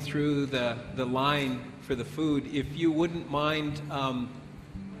going through the line for the food. If you wouldn't mind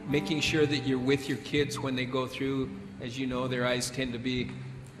making sure that you're with your kids when they go through. As you know, their eyes tend to be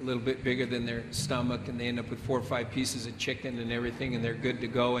a little bit bigger than their stomach, and they end up with 4 or 5 pieces of chicken and everything, and they're good to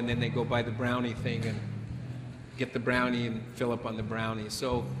go, and then they go buy the brownie thing and get the brownie and fill up on the brownie.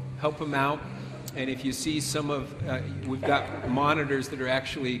 So help them out. And if you see we've got monitors that are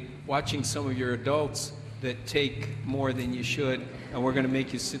actually watching some of your adults that take more than you should, and we're going to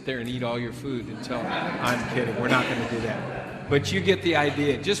make you sit there and eat all your food until, I'm kidding, we're not going to do that. But you get the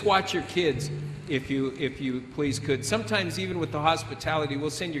idea. Just watch your kids if you please could. Sometimes even with the hospitality, we'll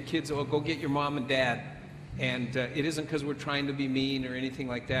send your kids, go get your mom and dad. And it isn't because we're trying to be mean or anything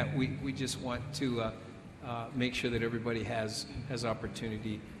like that. We just want to make sure that everybody has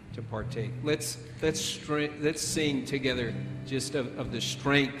opportunity to partake. Let's sing together just of the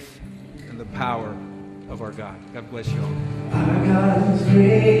strength and the power of our God. God bless you all. Our God is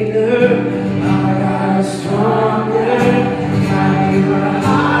greater. Our God stronger